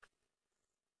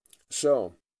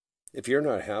 So, if you're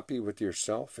not happy with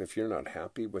yourself, if you're not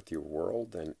happy with your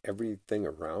world, then everything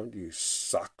around you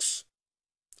sucks,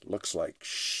 looks like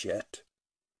shit,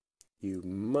 you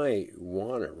might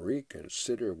want to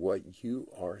reconsider what you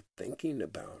are thinking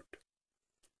about.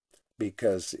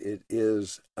 Because it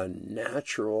is a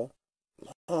natural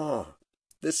law.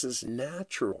 This is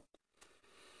natural.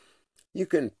 You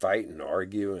can fight and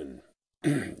argue and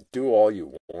do all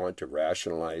you want to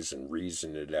rationalize and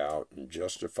reason it out and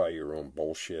justify your own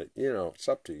bullshit. It's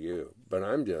up to you. But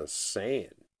I'm just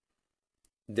saying,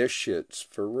 this shit's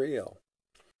for real.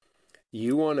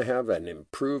 You want to have an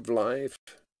improved life?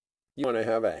 You want to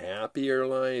have a happier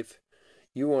life?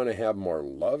 You want to have more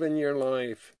love in your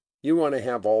life? You want to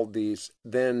have all these?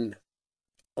 Then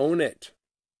own it.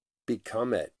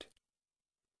 Become it.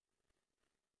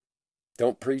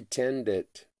 Don't pretend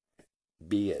it.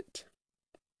 Be it.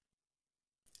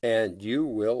 And you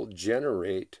will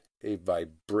generate a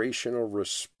vibrational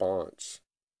response.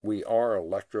 We are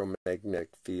electromagnetic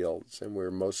fields, and we're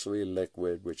mostly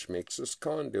liquid, which makes us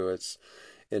conduits.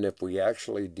 And if we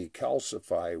actually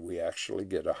decalcify, we actually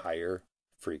get a higher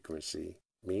frequency.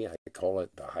 I call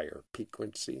it the higher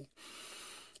frequency.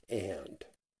 And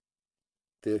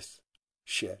this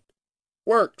shit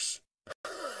works.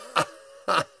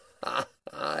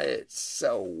 It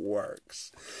so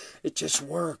works. It just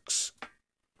works.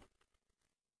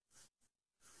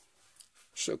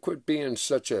 So quit being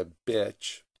such a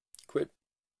bitch. Quit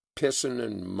pissing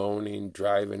and moaning,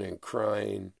 driving and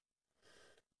crying.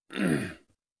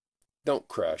 Don't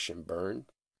crash and burn.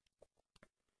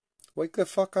 Wake the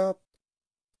fuck up.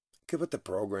 Get with the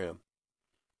program.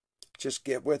 Just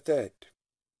get with it.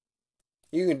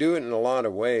 You can do it in a lot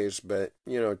of ways, but,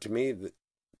 to me, the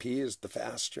P is the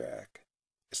fast track.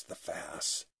 It's the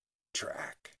fast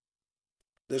track.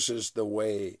 This is the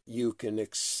way you can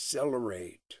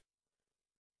accelerate.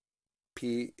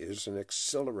 P is an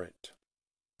accelerant.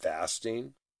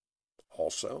 Fasting,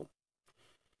 also.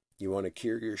 You want to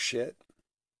cure your shit?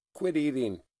 Quit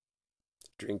eating.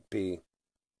 Drink P.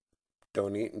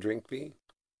 Don't eat and drink P.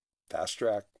 Fast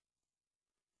track.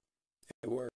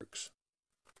 It works.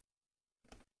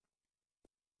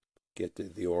 Get to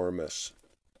the Ormus.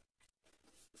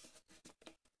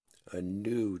 A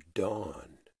new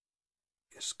dawn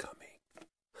is coming.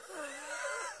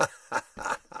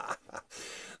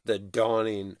 The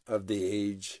dawning of the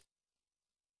age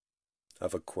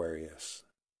of Aquarius,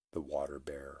 the water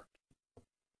bearer.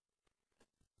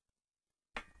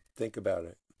 Think about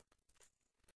it.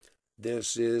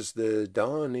 This is the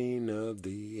dawning of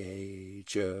the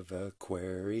age of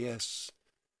Aquarius.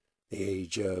 The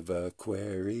age of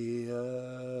Aquarius.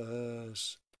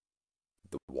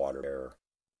 The water bearer.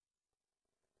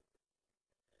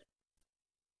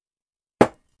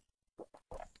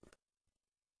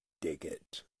 Dig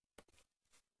it.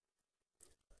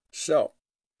 So,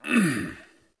 I'll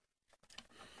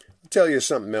tell you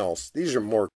something else. These are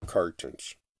more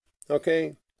cartoons.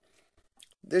 Okay?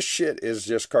 This shit is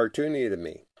just cartoony to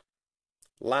me.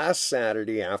 Last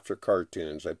Saturday after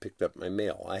cartoons, I picked up my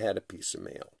mail. I had a piece of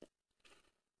mail.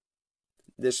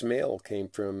 This mail came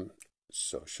from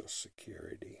Social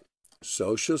Security.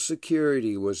 Social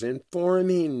Security was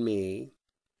informing me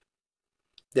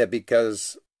that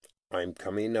because I'm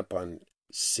coming up on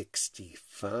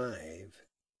 65,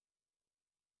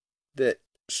 that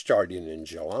starting in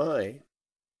July,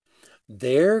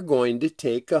 they're going to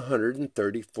take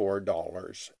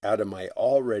 $134 out of my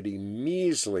already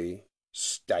measly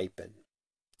stipend,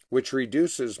 which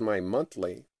reduces my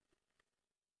monthly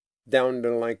down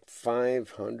to like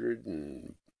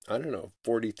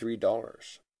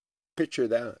 $543. Picture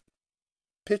that.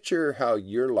 Picture how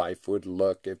your life would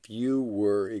look if you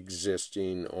were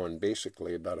existing on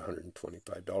basically about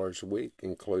 $125 a week,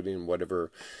 including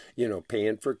whatever,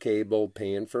 paying for cable,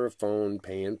 paying for a phone,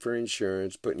 paying for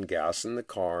insurance, putting gas in the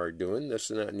car, doing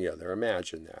this and that and the other.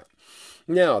 Imagine that.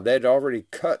 Now, they'd already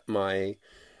cut my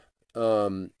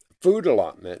food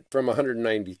allotment from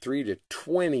 $193 to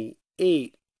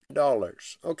 $28.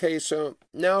 Okay, so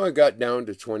now I got down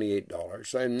to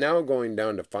 $28. I'm now going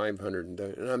down to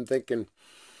 $500, and I'm thinking,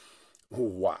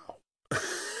 wow.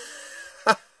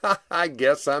 I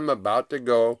guess I'm about to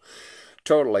go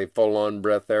totally full-on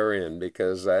breatharian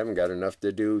because I haven't got enough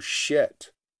to do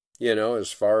shit,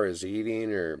 as far as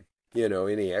eating or,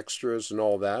 any extras and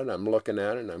all that. I'm looking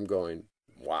at it and I'm going,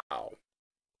 wow.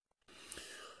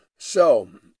 So,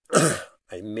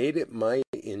 I made it my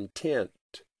intent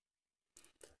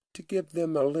to give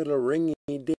them a little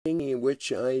ringy-dingy,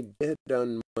 which I did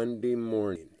on Monday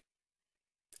morning.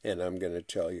 And I'm going to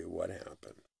tell you what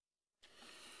happened.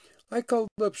 I called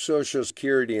up Social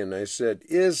Security and I said,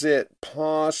 is it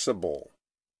possible?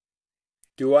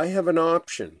 Do I have an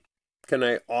option? Can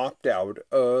I opt out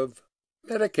of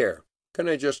Medicare? Can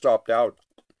I just opt out?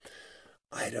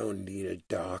 I don't need a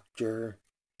doctor.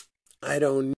 I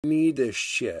don't need this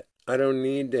shit. I don't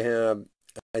need to have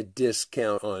a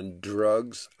discount on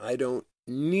drugs. I don't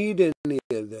need any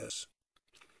of this.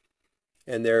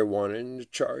 And they're wanting to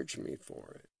charge me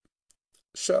for it.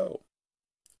 So,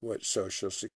 what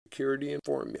Social Security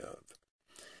informed me of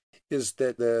is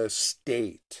that the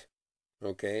state,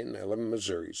 okay, and I live in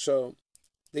Missouri, so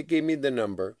they gave me the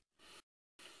number.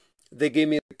 They gave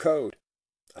me the code.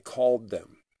 I called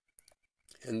them.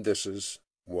 And this is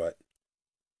what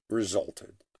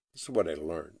resulted. This is what I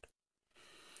learned.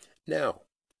 Now,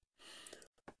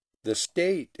 the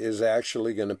state is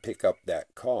actually going to pick up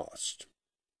that cost.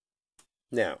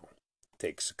 Now, it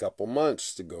takes a couple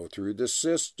months to go through the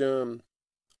system.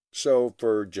 So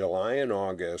for July and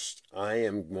August, I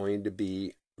am going to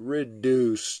be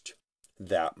reduced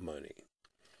that money.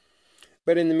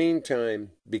 But in the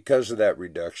meantime, because of that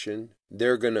reduction,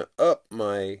 they're going to up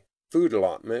my food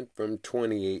allotment from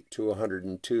 28 to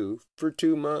 102 for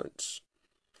 2 months.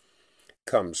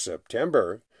 Come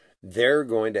September, they're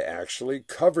going to actually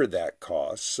cover that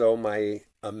cost, so my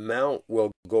amount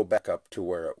will go back up to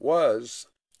where it was,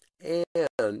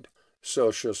 and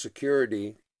Social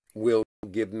Security will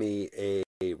give me a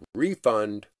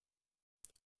refund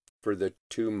for the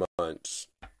 2 months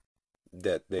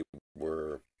that they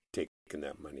were taking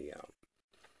that money out.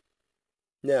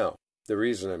 Now, the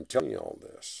reason I'm telling you all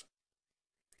this,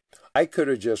 I could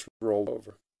have just rolled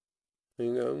over.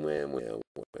 You go, well, man.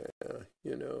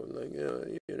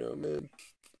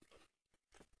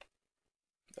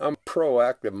 I'm a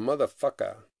proactive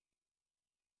motherfucker.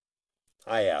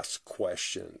 I ask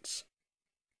questions.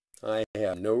 I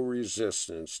have no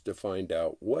resistance to find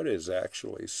out what is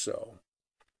actually so.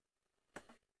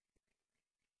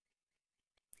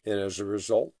 And as a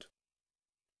result,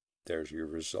 there's your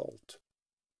result.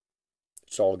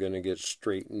 It's all going to get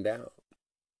straightened out.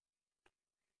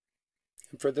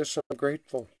 And for this, I'm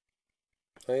grateful.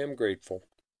 I am grateful.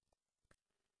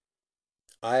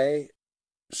 I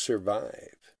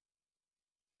survive.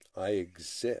 I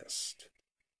exist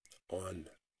on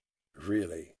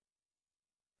really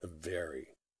a very,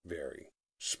 very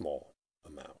small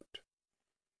amount.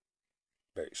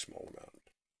 Very small amount.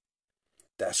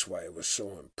 That's why I was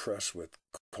so impressed with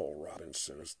Cole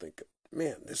Robinson. I was thinking,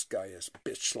 man, this guy is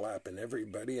bitch slapping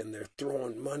everybody and they're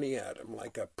throwing money at him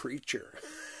like a preacher.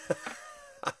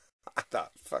 I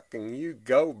thought, fucking you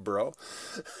go, bro.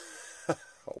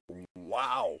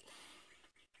 Wow.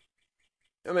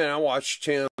 I mean, I watched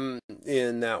him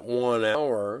in that 1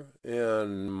 hour,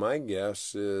 and my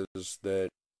guess is that,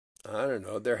 I don't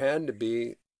know, there had to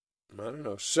be,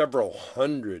 several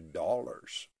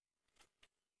 $100s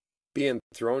being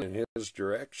thrown in his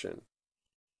direction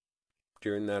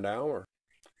during that hour.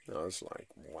 I was like,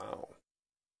 wow.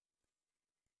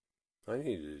 I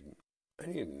need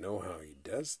to know how he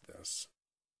does this.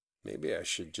 Maybe I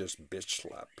should just bitch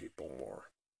slap people more.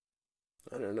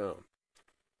 I don't know.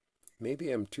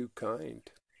 Maybe I'm too kind.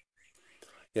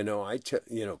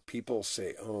 People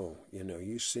say, oh,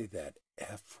 you say that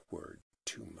F word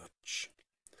too much.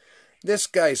 This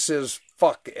guy says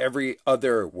fuck every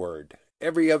other word.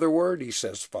 Every other word he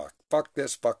says fuck. Fuck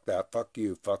this, fuck that, fuck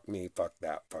you, fuck me, fuck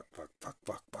that, fuck.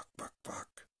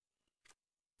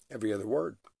 Every other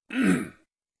word.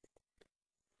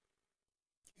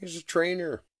 He's a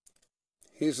trainer.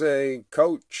 He's a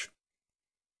coach,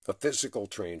 a physical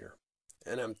trainer.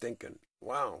 And I'm thinking,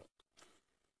 wow.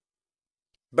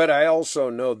 But I also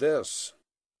know this.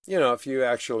 If you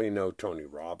actually know Tony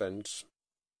Robbins,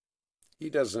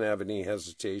 he doesn't have any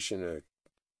hesitation of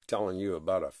telling you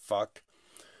about a fuck.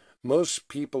 Most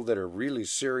people that are really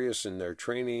serious in their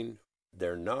training,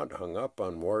 they're not hung up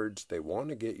on words. They want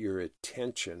to get your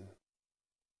attention.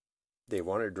 They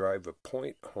want to drive a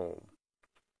point home.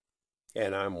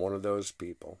 And I'm one of those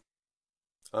people.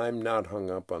 I'm not hung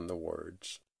up on the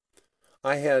words.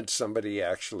 I had somebody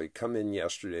actually come in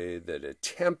yesterday that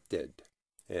attempted,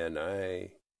 and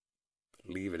I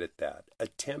leave it at that,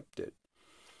 attempted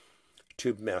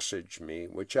to message me,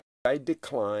 which I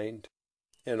declined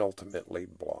and ultimately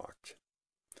blocked.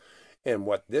 And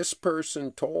what this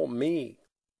person told me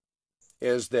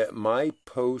is that my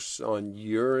posts on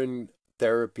urine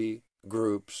therapy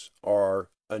groups are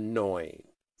annoying.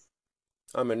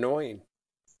 I'm annoying.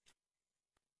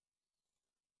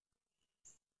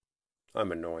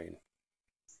 I'm annoying.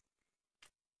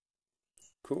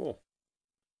 Cool.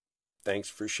 Thanks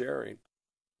for sharing.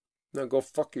 Now go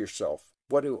fuck yourself.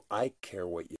 What do I care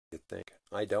what you think?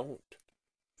 I don't.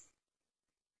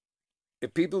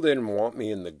 If people didn't want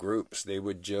me in the groups, they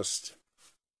would just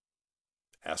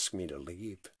ask me to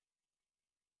leave.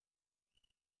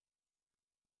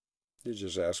 They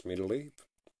just ask me to leave.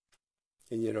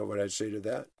 And you know what I'd say to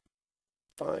that?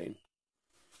 Fine.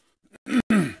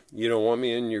 You don't want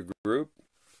me in your group?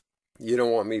 You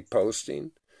don't want me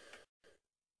posting?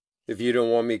 If you don't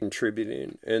want me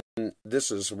contributing, and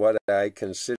this is what I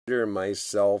consider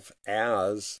myself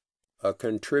as a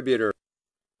contributor.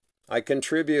 I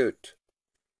contribute.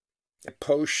 I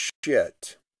post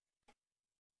shit.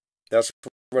 That's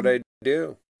what I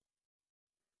do.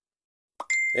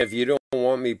 If you don't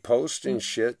want me posting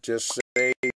shit, just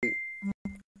say,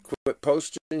 quit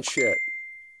posting shit.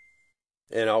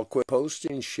 And I'll quit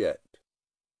posting shit.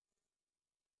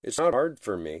 It's not hard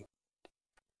for me.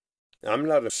 I'm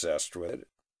not obsessed with it.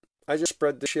 I just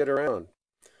spread the shit around.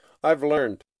 I've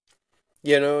learned,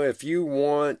 if you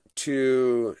want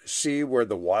to see where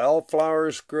the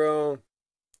wildflowers grow,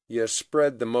 you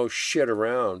spread the most shit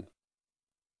around,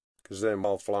 because then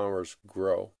wildflowers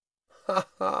grow. Ha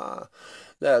ha!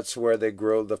 That's where they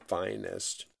grow the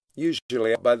finest.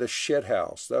 Usually out by the shit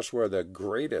house. That's where the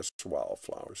greatest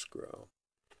wildflowers grow.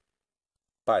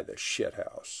 By the shit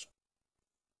house.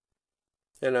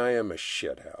 And I am a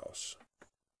shit house.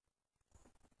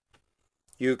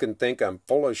 You can think I'm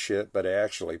full of shit, but I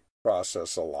actually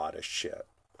process a lot of shit.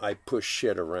 I push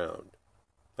shit around.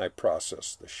 I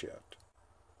process the shit.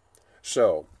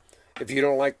 So, if you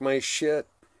don't like my shit,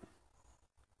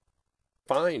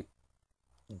 fine.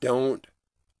 Don't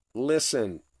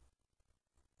listen.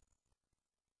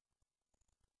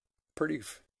 Pretty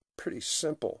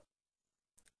simple.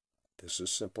 This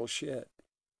is simple shit.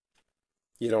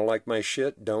 You don't like my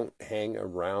shit? Don't hang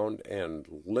around and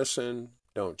listen.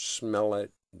 Don't smell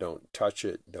it. Don't touch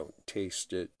it. Don't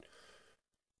taste it.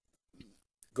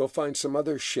 Go find some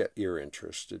other shit you're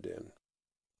interested in.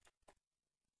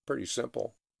 Pretty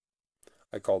simple.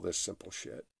 I call this simple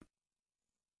shit.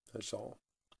 That's all.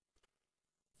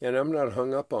 And I'm not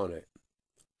hung up on it.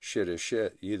 Shit is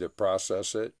shit. You either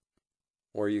process it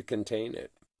or you contain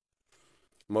it.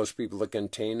 Most people that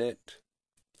contain it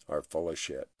are full of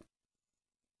shit.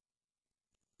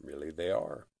 Really, they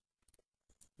are.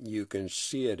 You can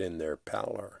see it in their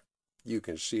pallor. You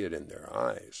can see it in their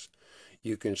eyes.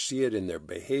 You can see it in their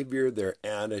behavior, their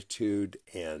attitude,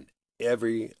 and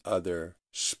every other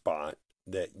spot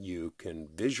that you can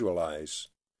visualize.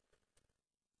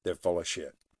 They're full of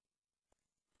shit.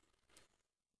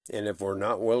 And if we're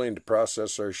not willing to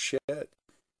process our shit,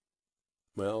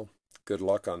 well, good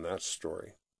luck on that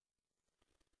story.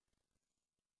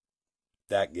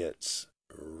 That gets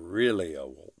really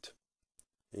old.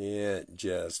 It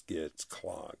just gets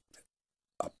clogged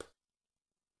up.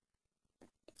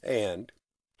 And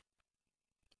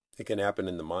it can happen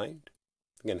in the mind.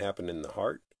 It can happen in the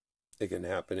heart. It can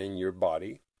happen in your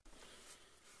body.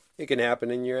 It can happen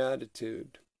in your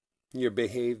attitude, your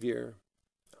behavior.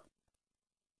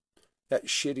 That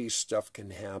shitty stuff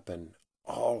can happen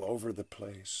all over the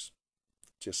place.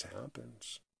 It just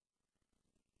happens.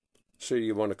 So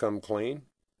you want to come clean?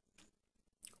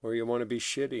 Or you want to be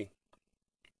shitty?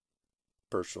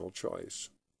 Personal choice.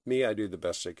 Me, I do the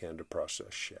best I can to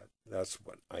process shit. That's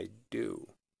what I do.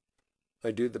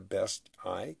 I do the best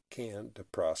I can to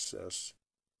process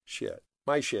shit.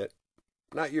 My shit,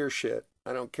 not your shit.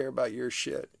 I don't care about your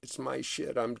shit. It's my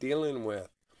shit I'm dealing with.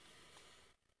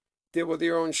 Deal with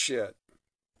your own shit.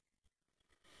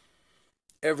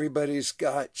 Everybody's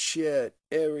got shit.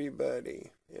 Everybody's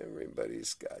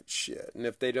got shit. And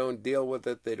if they don't deal with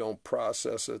it, they don't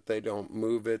process it, they don't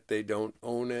move it, they don't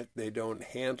own it, they don't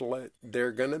handle it,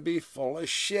 they're going to be full of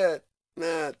shit.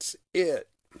 That's it.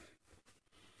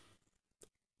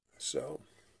 So,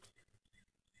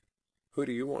 who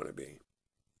do you want to be?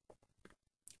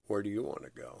 Where do you want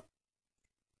to go?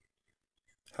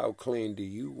 How clean do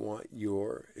you want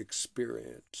your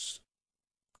experience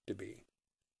to be?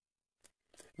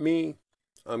 Me,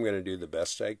 I'm going to do the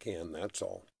best I can, that's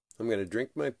all. I'm going to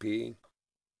drink my pee.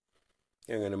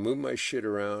 I'm going to move my shit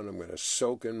around. I'm going to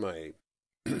soak in my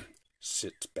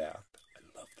sitz bath.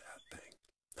 I love that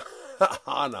thing.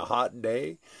 On a hot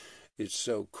day, it's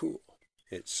so cool.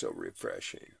 It's so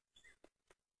refreshing.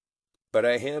 But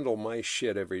I handle my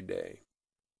shit every day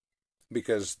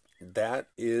because that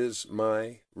is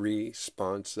my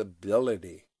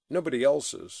responsibility. Nobody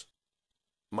else's.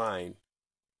 Mine.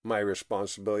 My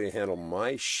responsibility to handle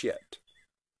my shit.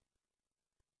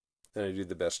 And I do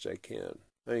the best I can.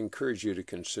 I encourage you to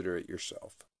consider it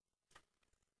yourself.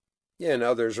 Yeah, and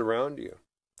others around you.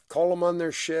 Call them on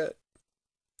their shit.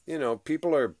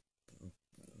 People are...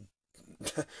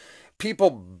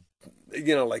 people,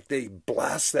 like they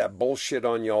blast that bullshit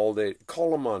on you all day.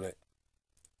 Call them on it.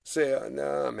 Say,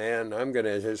 no, man, I'm going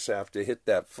to just have to hit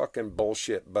that fucking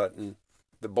bullshit button.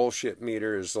 The bullshit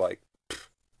meter is like,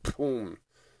 boom.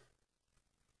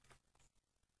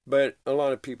 But a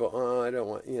lot of people, I don't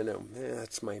want,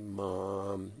 it's my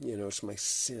mom, it's my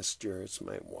sister, it's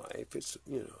my wife,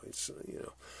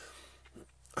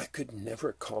 I could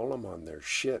never call them on their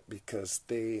shit because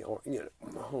they are,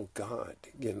 oh God,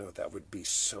 that would be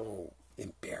so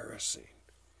embarrassing.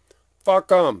 Fuck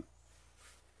them.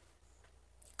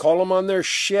 Call them on their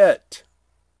shit.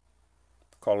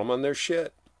 Call them on their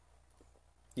shit.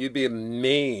 You'd be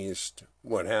amazed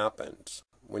what happens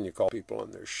when you call people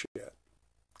on their shit.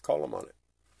 Call them on it.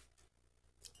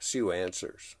 See who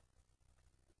answers.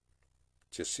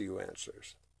 Just see who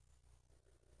answers.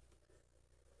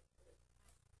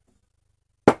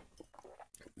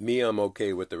 Me, I'm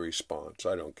okay with the response.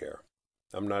 I don't care.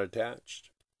 I'm not attached.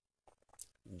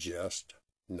 Just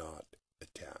not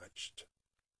attached.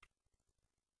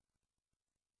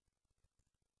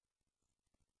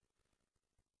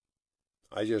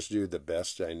 I just do the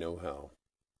best I know how,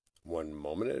 one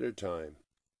moment at a time,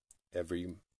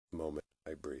 every moment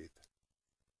I breathe.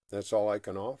 That's all I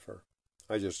can offer.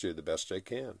 I just do the best I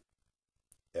can,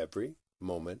 every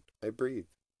moment I breathe.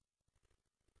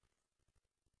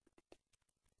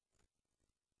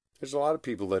 There's a lot of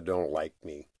people that don't like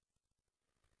me.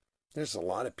 There's a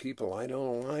lot of people I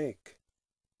don't like.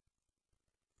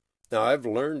 Now, I've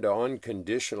learned to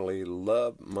unconditionally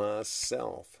love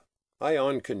myself. I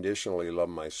unconditionally love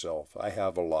myself. I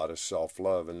have a lot of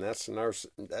self-love, and that's not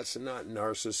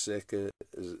narcissistic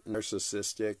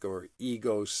or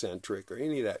egocentric or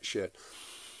any of that shit.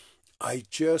 I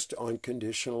just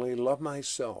unconditionally love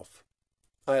myself.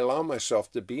 I allow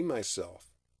myself to be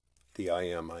myself, the I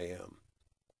am.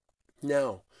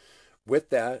 Now, with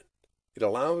that, it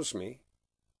allows me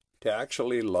to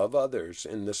actually love others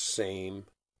in the same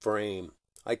frame.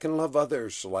 I can love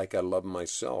others like I love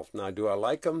myself. Now, do I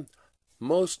like them?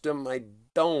 Most of them I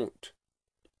don't.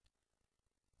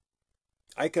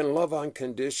 I can love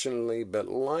unconditionally, but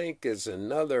like is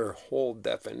another whole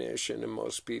definition, and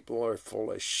most people are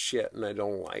full of shit and I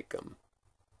don't like them.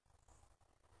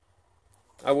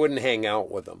 I wouldn't hang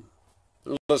out with them.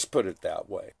 Let's put it that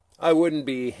way. I wouldn't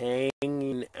be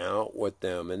hanging out with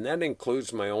them, and that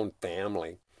includes my own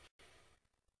family.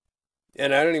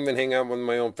 And I don't even hang out with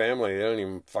my own family. They don't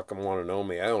even fucking want to know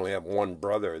me. I only have one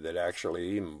brother that actually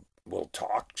even will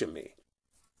talk to me.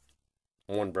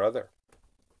 One brother.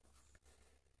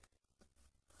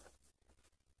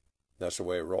 That's the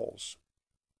way it rolls.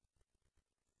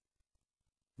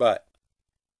 But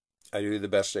I do the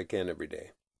best I can every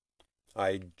day.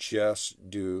 I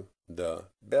just do the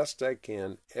best I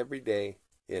can every day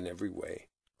in every way.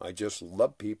 I just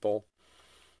love people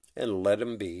and let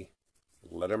them be.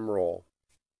 Let them roll.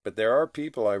 But there are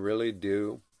people I really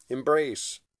do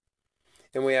embrace.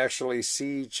 And we actually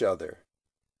see each other.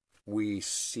 We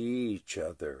see each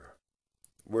other.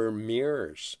 We're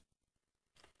mirrors.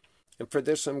 And for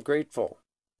this, I'm grateful.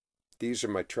 These are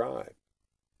my tribe.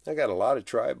 I got a lot of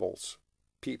tribals.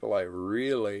 People I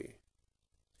really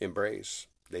embrace.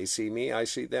 They see me, I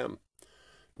see them.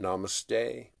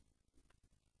 Namaste.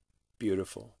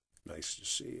 Beautiful. Nice to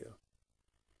see you.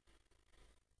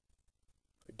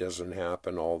 It doesn't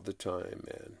happen all the time,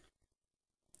 man.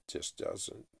 It just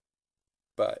doesn't.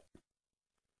 But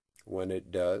when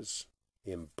it does,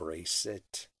 embrace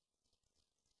it.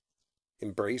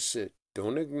 Embrace it.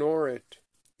 Don't ignore it.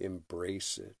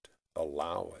 Embrace it.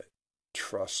 Allow it.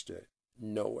 Trust it.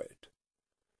 Know it.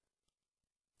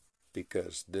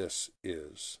 Because this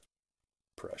is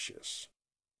precious.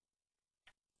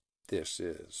 This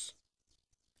is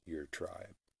your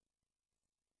tribe.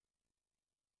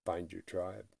 Find your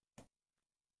tribe.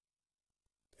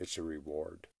 It's a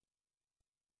reward.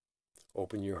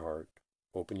 Open your heart.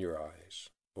 Open your eyes.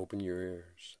 Open your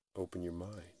ears. Open your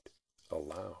mind.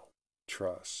 Allow.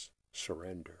 Trust.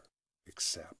 Surrender.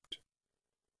 Accept.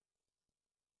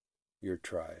 Your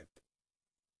tribe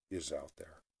is out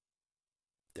there.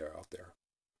 They're out there.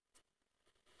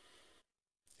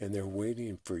 And they're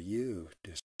waiting for you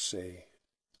to say,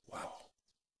 wow,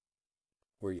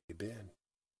 where you been?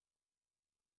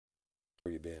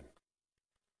 Where you been?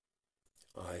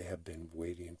 I have been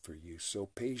waiting for you so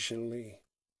patiently.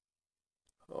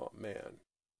 Oh, man,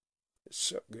 it's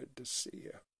so good to see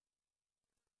you.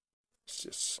 It's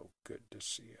just so good to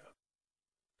see you.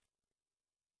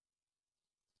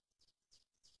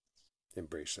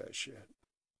 Embrace that shit.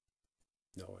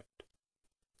 Know it.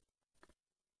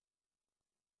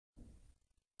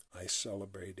 I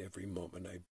celebrate every moment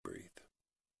I breathe.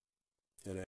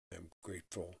 And I am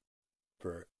grateful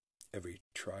for every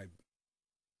tribe,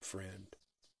 friend,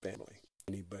 family,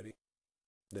 anybody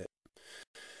that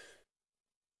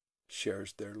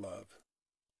shares their love.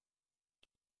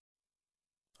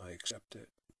 I accept it.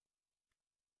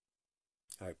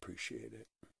 I appreciate it.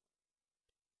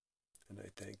 And I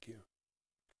thank you.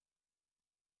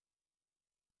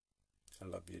 I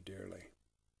love you dearly.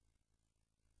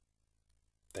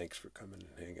 Thanks for coming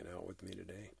and hanging out with me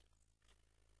today.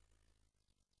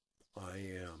 I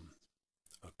am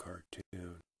a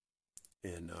cartoon,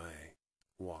 and I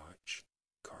watch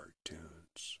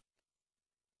cartoons.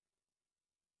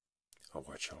 I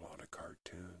watch a lot of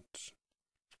cartoons.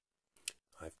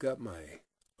 I've got my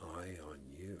eye on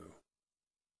you.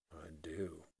 I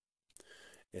do.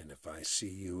 And if I see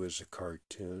you as a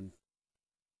cartoon,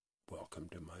 welcome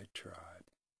to my tribe.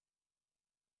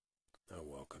 I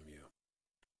welcome you.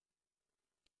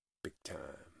 time.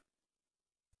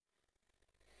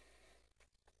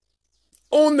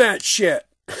 Own that shit.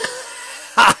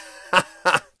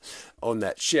 Own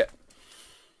that shit.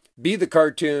 Be the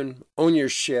cartoon. Own your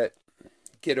shit.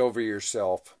 Get over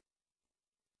yourself.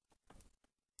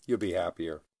 You'll be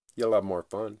happier. You'll have more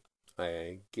fun.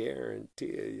 I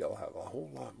guarantee you'll have a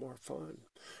whole lot more fun.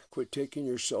 Quit taking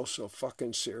yourself so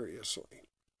fucking seriously.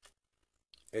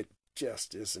 It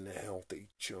just isn't a healthy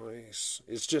choice.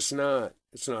 It's just not.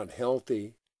 It's not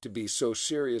healthy to be so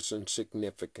serious and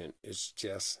significant. It's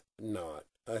just not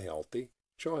a healthy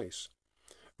choice.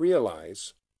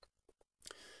 Realize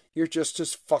you're just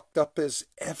as fucked up as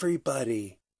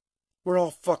everybody. We're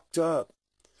all fucked up.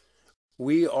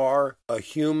 We are a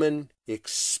human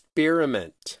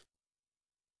experiment.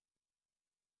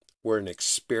 We're an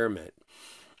experiment.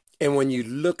 And when you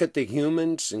look at the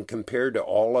humans and compare to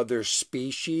all other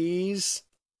species,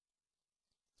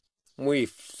 we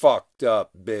fucked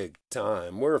up big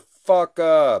time. We're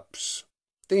fuck-ups.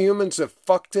 The humans have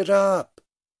fucked it up.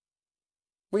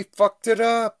 We fucked it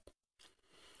up.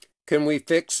 Can we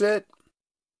fix it?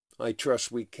 I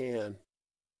trust we can.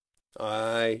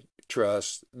 I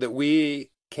trust that we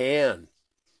can.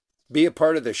 Be a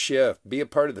part of the shift. Be a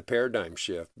part of the paradigm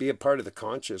shift. Be a part of the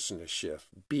consciousness shift.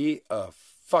 Be a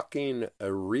fucking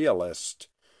realist.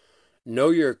 Know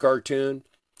you're a cartoon.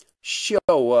 Show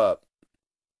up.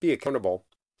 Be accountable.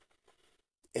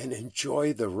 And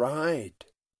enjoy the ride.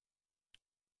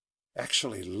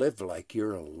 Actually live like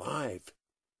you're alive.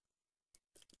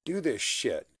 Do this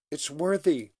shit. It's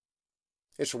worthy.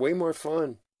 It's way more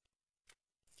fun.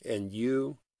 And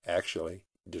you actually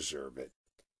deserve it.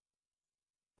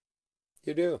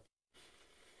 You do.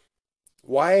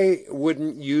 Why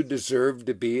wouldn't you deserve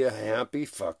to be a happy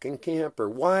fucking camper?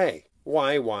 Why?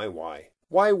 Why?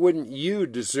 Why wouldn't you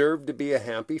deserve to be a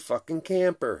happy fucking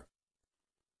camper?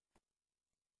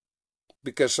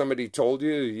 Because somebody told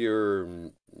you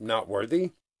you're not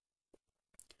worthy?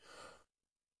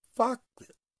 Fuck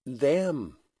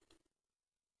them.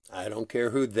 I don't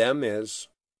care who them is.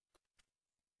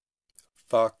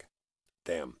 Fuck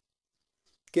them.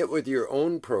 Get with your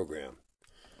own program.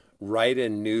 Write a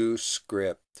new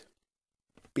script.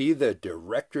 Be the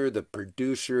director, the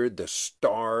producer, the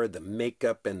star, the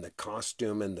makeup and the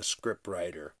costume and the script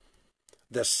writer,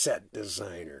 the set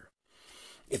designer.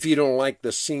 If you don't like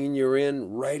the scene you're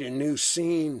in, write a new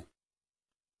scene.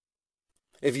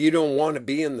 If you don't want to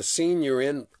be in the scene you're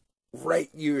in,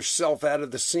 write yourself out of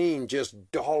the scene.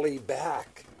 Just dolly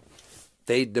back.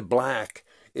 Fade to black.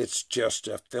 It's just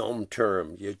a film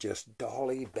term. You just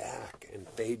dolly back and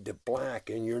fade to black,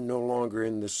 and you're no longer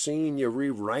in the scene. You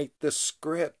rewrite the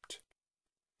script.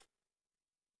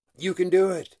 You can do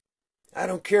it. I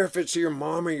don't care if it's your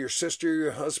mom or your sister,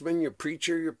 your husband, your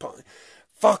preacher, your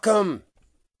fuck them.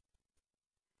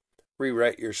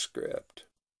 Rewrite your script.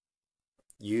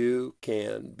 You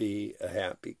can be a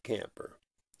happy camper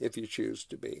if you choose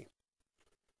to be.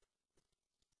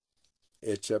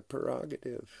 It's a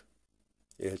prerogative.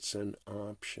 It's an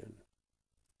option.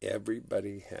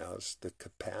 Everybody has the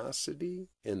capacity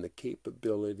and the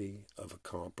capability of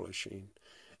accomplishing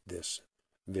this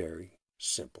very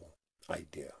simple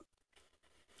idea.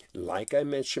 Like I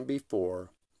mentioned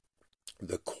before,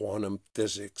 the quantum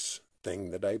physics thing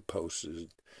that I posted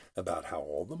about how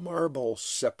all the marbles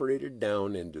separated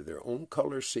down into their own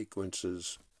color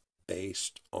sequences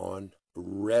based on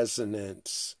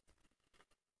resonance.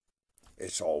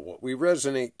 It's all what we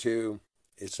resonate to.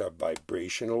 It's a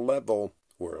vibrational level.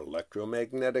 We're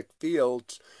electromagnetic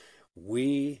fields.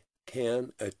 We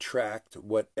can attract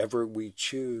whatever we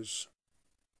choose.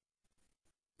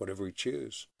 Whatever we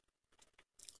choose.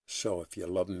 So if you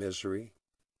love misery,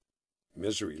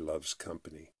 misery loves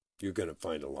company. You're going to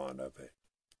find a lot of it.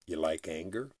 You like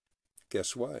anger?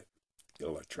 Guess what?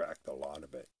 You'll attract a lot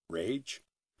of it. Rage?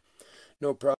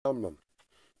 No problem.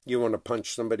 You want to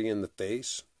punch somebody in the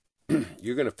face?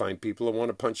 You're going to find people who want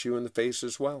to punch you in the face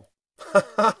as well.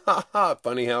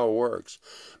 Funny how it works.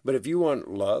 But if you want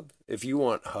love, if you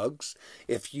want hugs,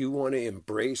 if you want to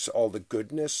embrace all the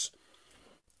goodness,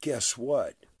 guess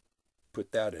what?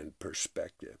 Put that in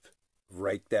perspective.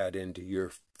 Write that into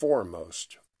your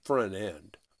foremost front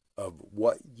end of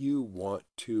what you want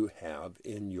to have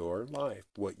in your life.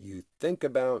 What you think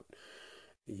about,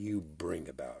 you bring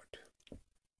about.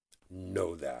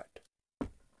 Know that.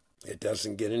 It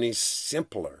doesn't get any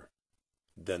simpler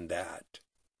than that.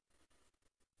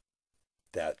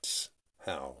 That's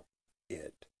how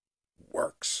it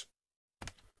works.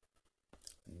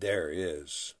 There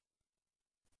is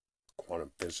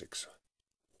Quantum Physics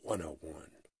 101.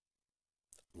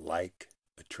 Like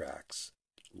attracts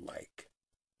like.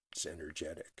 It's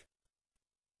energetic.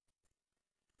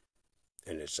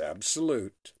 and it's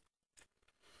absolute.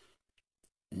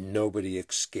 Nobody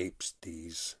escapes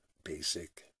these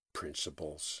basic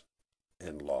principles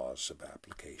and laws of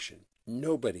application.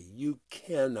 Nobody. You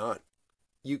cannot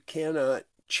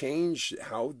change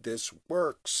how this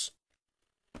works.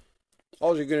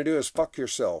 All you're going to do is fuck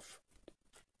yourself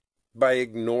by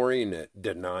ignoring it,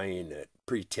 denying it,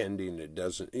 pretending it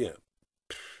doesn't.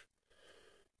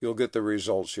 You'll get the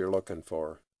results you're looking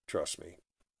for. Trust me.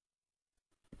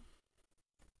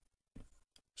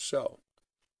 So,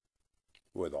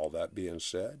 with all that being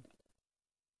said,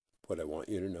 what I want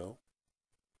you to know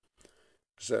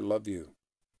is I love you.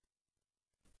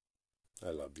 I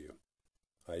love you.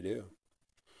 I do.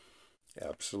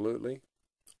 Absolutely.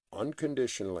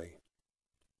 Unconditionally.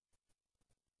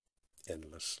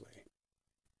 Endlessly.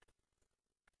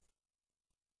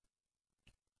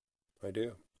 I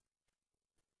do.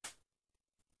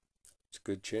 It's a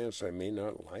good chance I may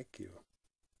not like you.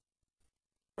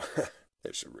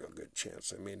 There's a real good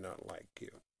chance I may not like you.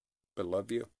 But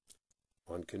love you.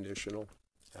 Unconditional.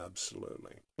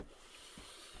 Absolutely.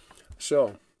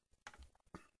 So,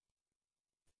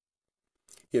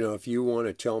 if you want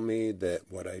to tell me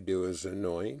that what I do is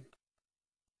annoying,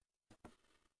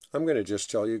 I'm going to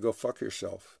just tell you, go fuck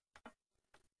yourself.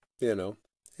 And I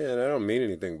don't mean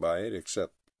anything by it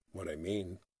except what I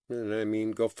mean. And I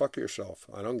mean, go fuck yourself.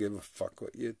 I don't give a fuck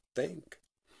what you think.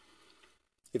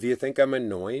 If you think I'm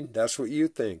annoying, that's what you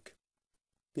think.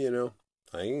 If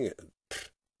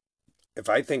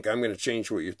I think I'm going to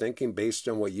change what you're thinking based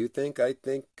on what you think, I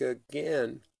think,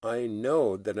 again, I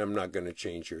know that I'm not going to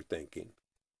change your thinking.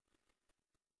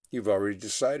 You've already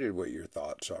decided what your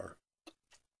thoughts are.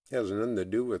 It has nothing to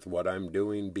do with what I'm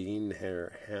doing, being,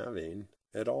 or having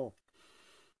at all.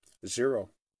 Zero.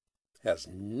 Has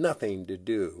nothing to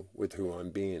do with who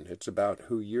I'm being. It's about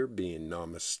who you're being.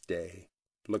 Namaste.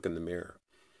 Look in the mirror.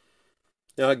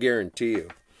 Now, I guarantee you,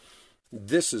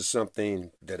 this is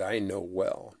something that I know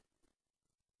well.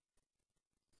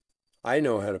 I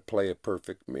know how to play a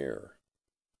perfect mirror.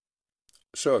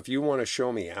 So if you want to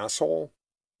show me asshole,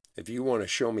 if you want to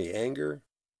show me anger,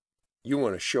 you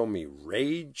want to show me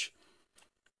rage,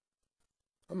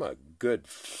 I'm a good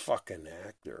fucking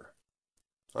actor.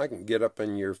 I can get up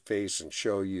in your face and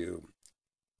show you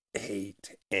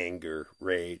hate, anger,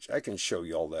 rage. I can show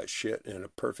you all that shit in a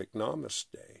perfect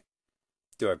namaste.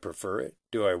 Do I prefer it?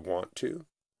 Do I want to?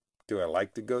 Do I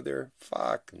like to go there?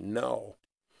 Fuck no.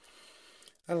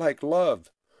 I like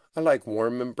love. I like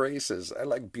warm embraces. I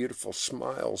like beautiful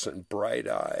smiles and bright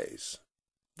eyes.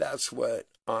 That's what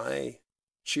I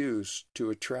choose to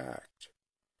attract.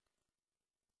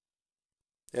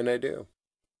 And I do.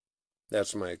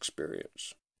 That's my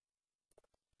experience.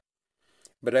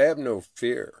 But I have no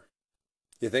fear.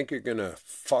 You think you're going to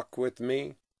fuck with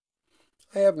me?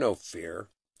 I have no fear.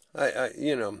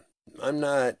 I'm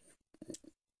not,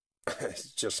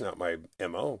 it's just not my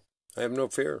MO. I have no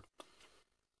fear.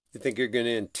 You think you're going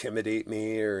to intimidate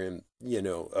me or,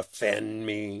 offend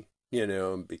me,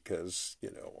 because,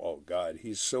 oh God,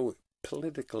 he's so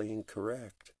politically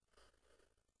incorrect.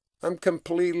 I'm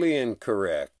completely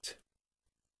incorrect.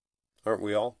 Aren't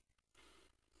we all?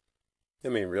 I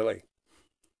mean, really.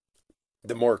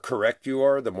 The more correct you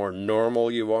are, the more normal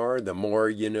you are, the more,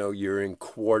 you're in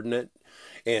coordinate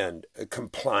and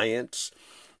compliance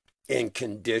and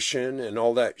condition and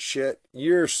all that shit.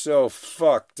 You're so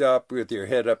fucked up with your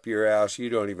head up your ass, you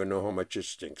don't even know how much it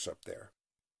stinks up there.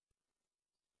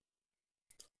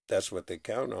 That's what they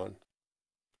count on.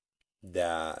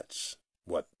 That's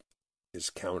what is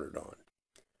counted on.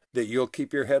 That you'll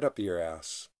keep your head up your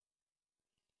ass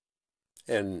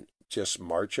and just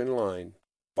march in line.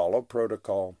 Follow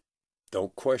protocol.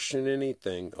 Don't question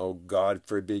anything. Oh, God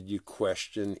forbid you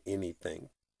question anything.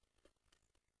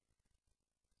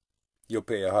 You'll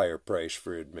pay a higher price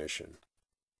for admission.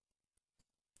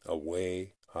 A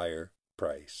way higher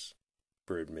price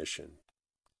for admission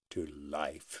to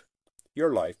life.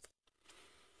 Your life.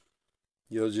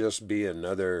 You'll just be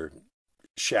another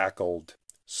shackled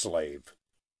slave.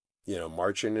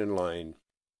 Marching in line.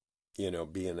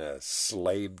 Being a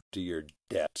slave to your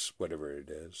debts, whatever it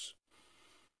is.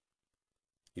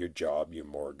 Your job, your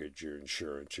mortgage, your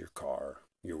insurance, your car,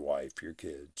 your wife, your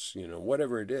kids,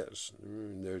 whatever it is.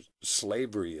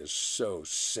 Slavery is so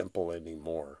simple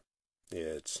anymore.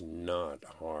 It's not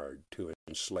hard to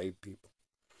enslave people.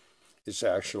 It's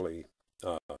actually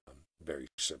very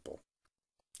simple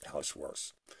how it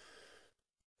works.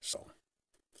 So,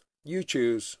 you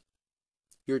choose.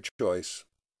 Your choice.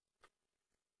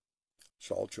 It's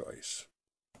all choice.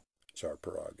 It's our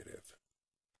prerogative.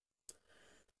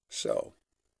 So,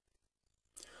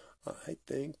 I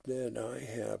think that I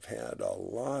have had a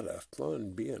lot of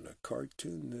fun being a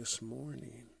cartoon this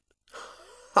morning.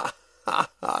 Ha ha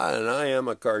ha! And I am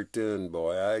a cartoon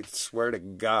boy. I swear to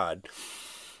God.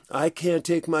 I can't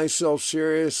take myself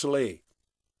seriously.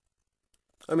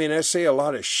 I mean, I say a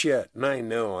lot of shit, and I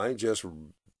know I just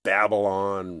babble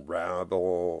on,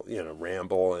 ramble,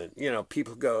 and,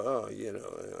 people go,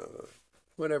 oh,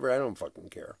 whatever, I don't fucking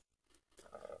care.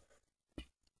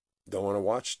 Don't want to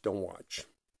watch? Don't watch.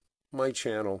 My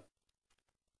channel,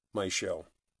 my show,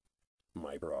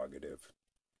 my prerogative.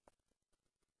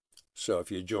 So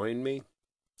if you joined me,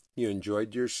 you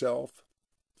enjoyed yourself,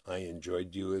 I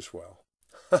enjoyed you as well.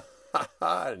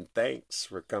 And thanks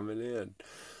for coming in.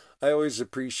 I always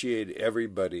appreciate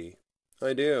everybody.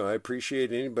 I do. I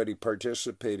appreciate anybody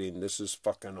participating. This is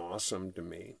fucking awesome to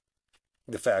me.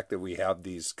 The fact that we have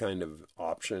these kind of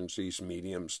options, these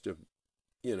mediums to,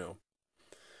 you know,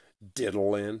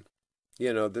 diddle in.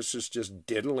 This is just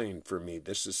diddling for me.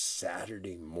 This is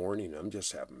Saturday morning. I'm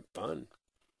just having fun.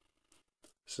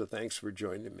 So thanks for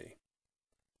joining me.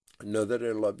 Know that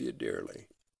I love you dearly.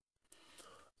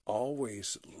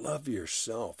 Always love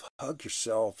yourself. Hug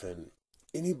yourself, and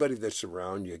anybody that's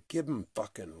around you, give them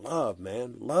fucking love,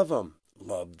 man. Love them.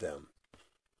 Love them.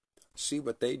 See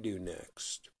what they do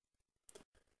next.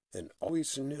 And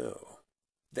always know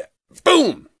that,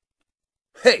 boom!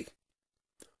 Hey!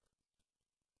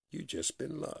 You just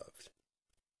been loved.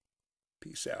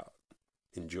 Peace out.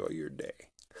 Enjoy your day.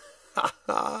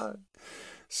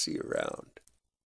 See you around.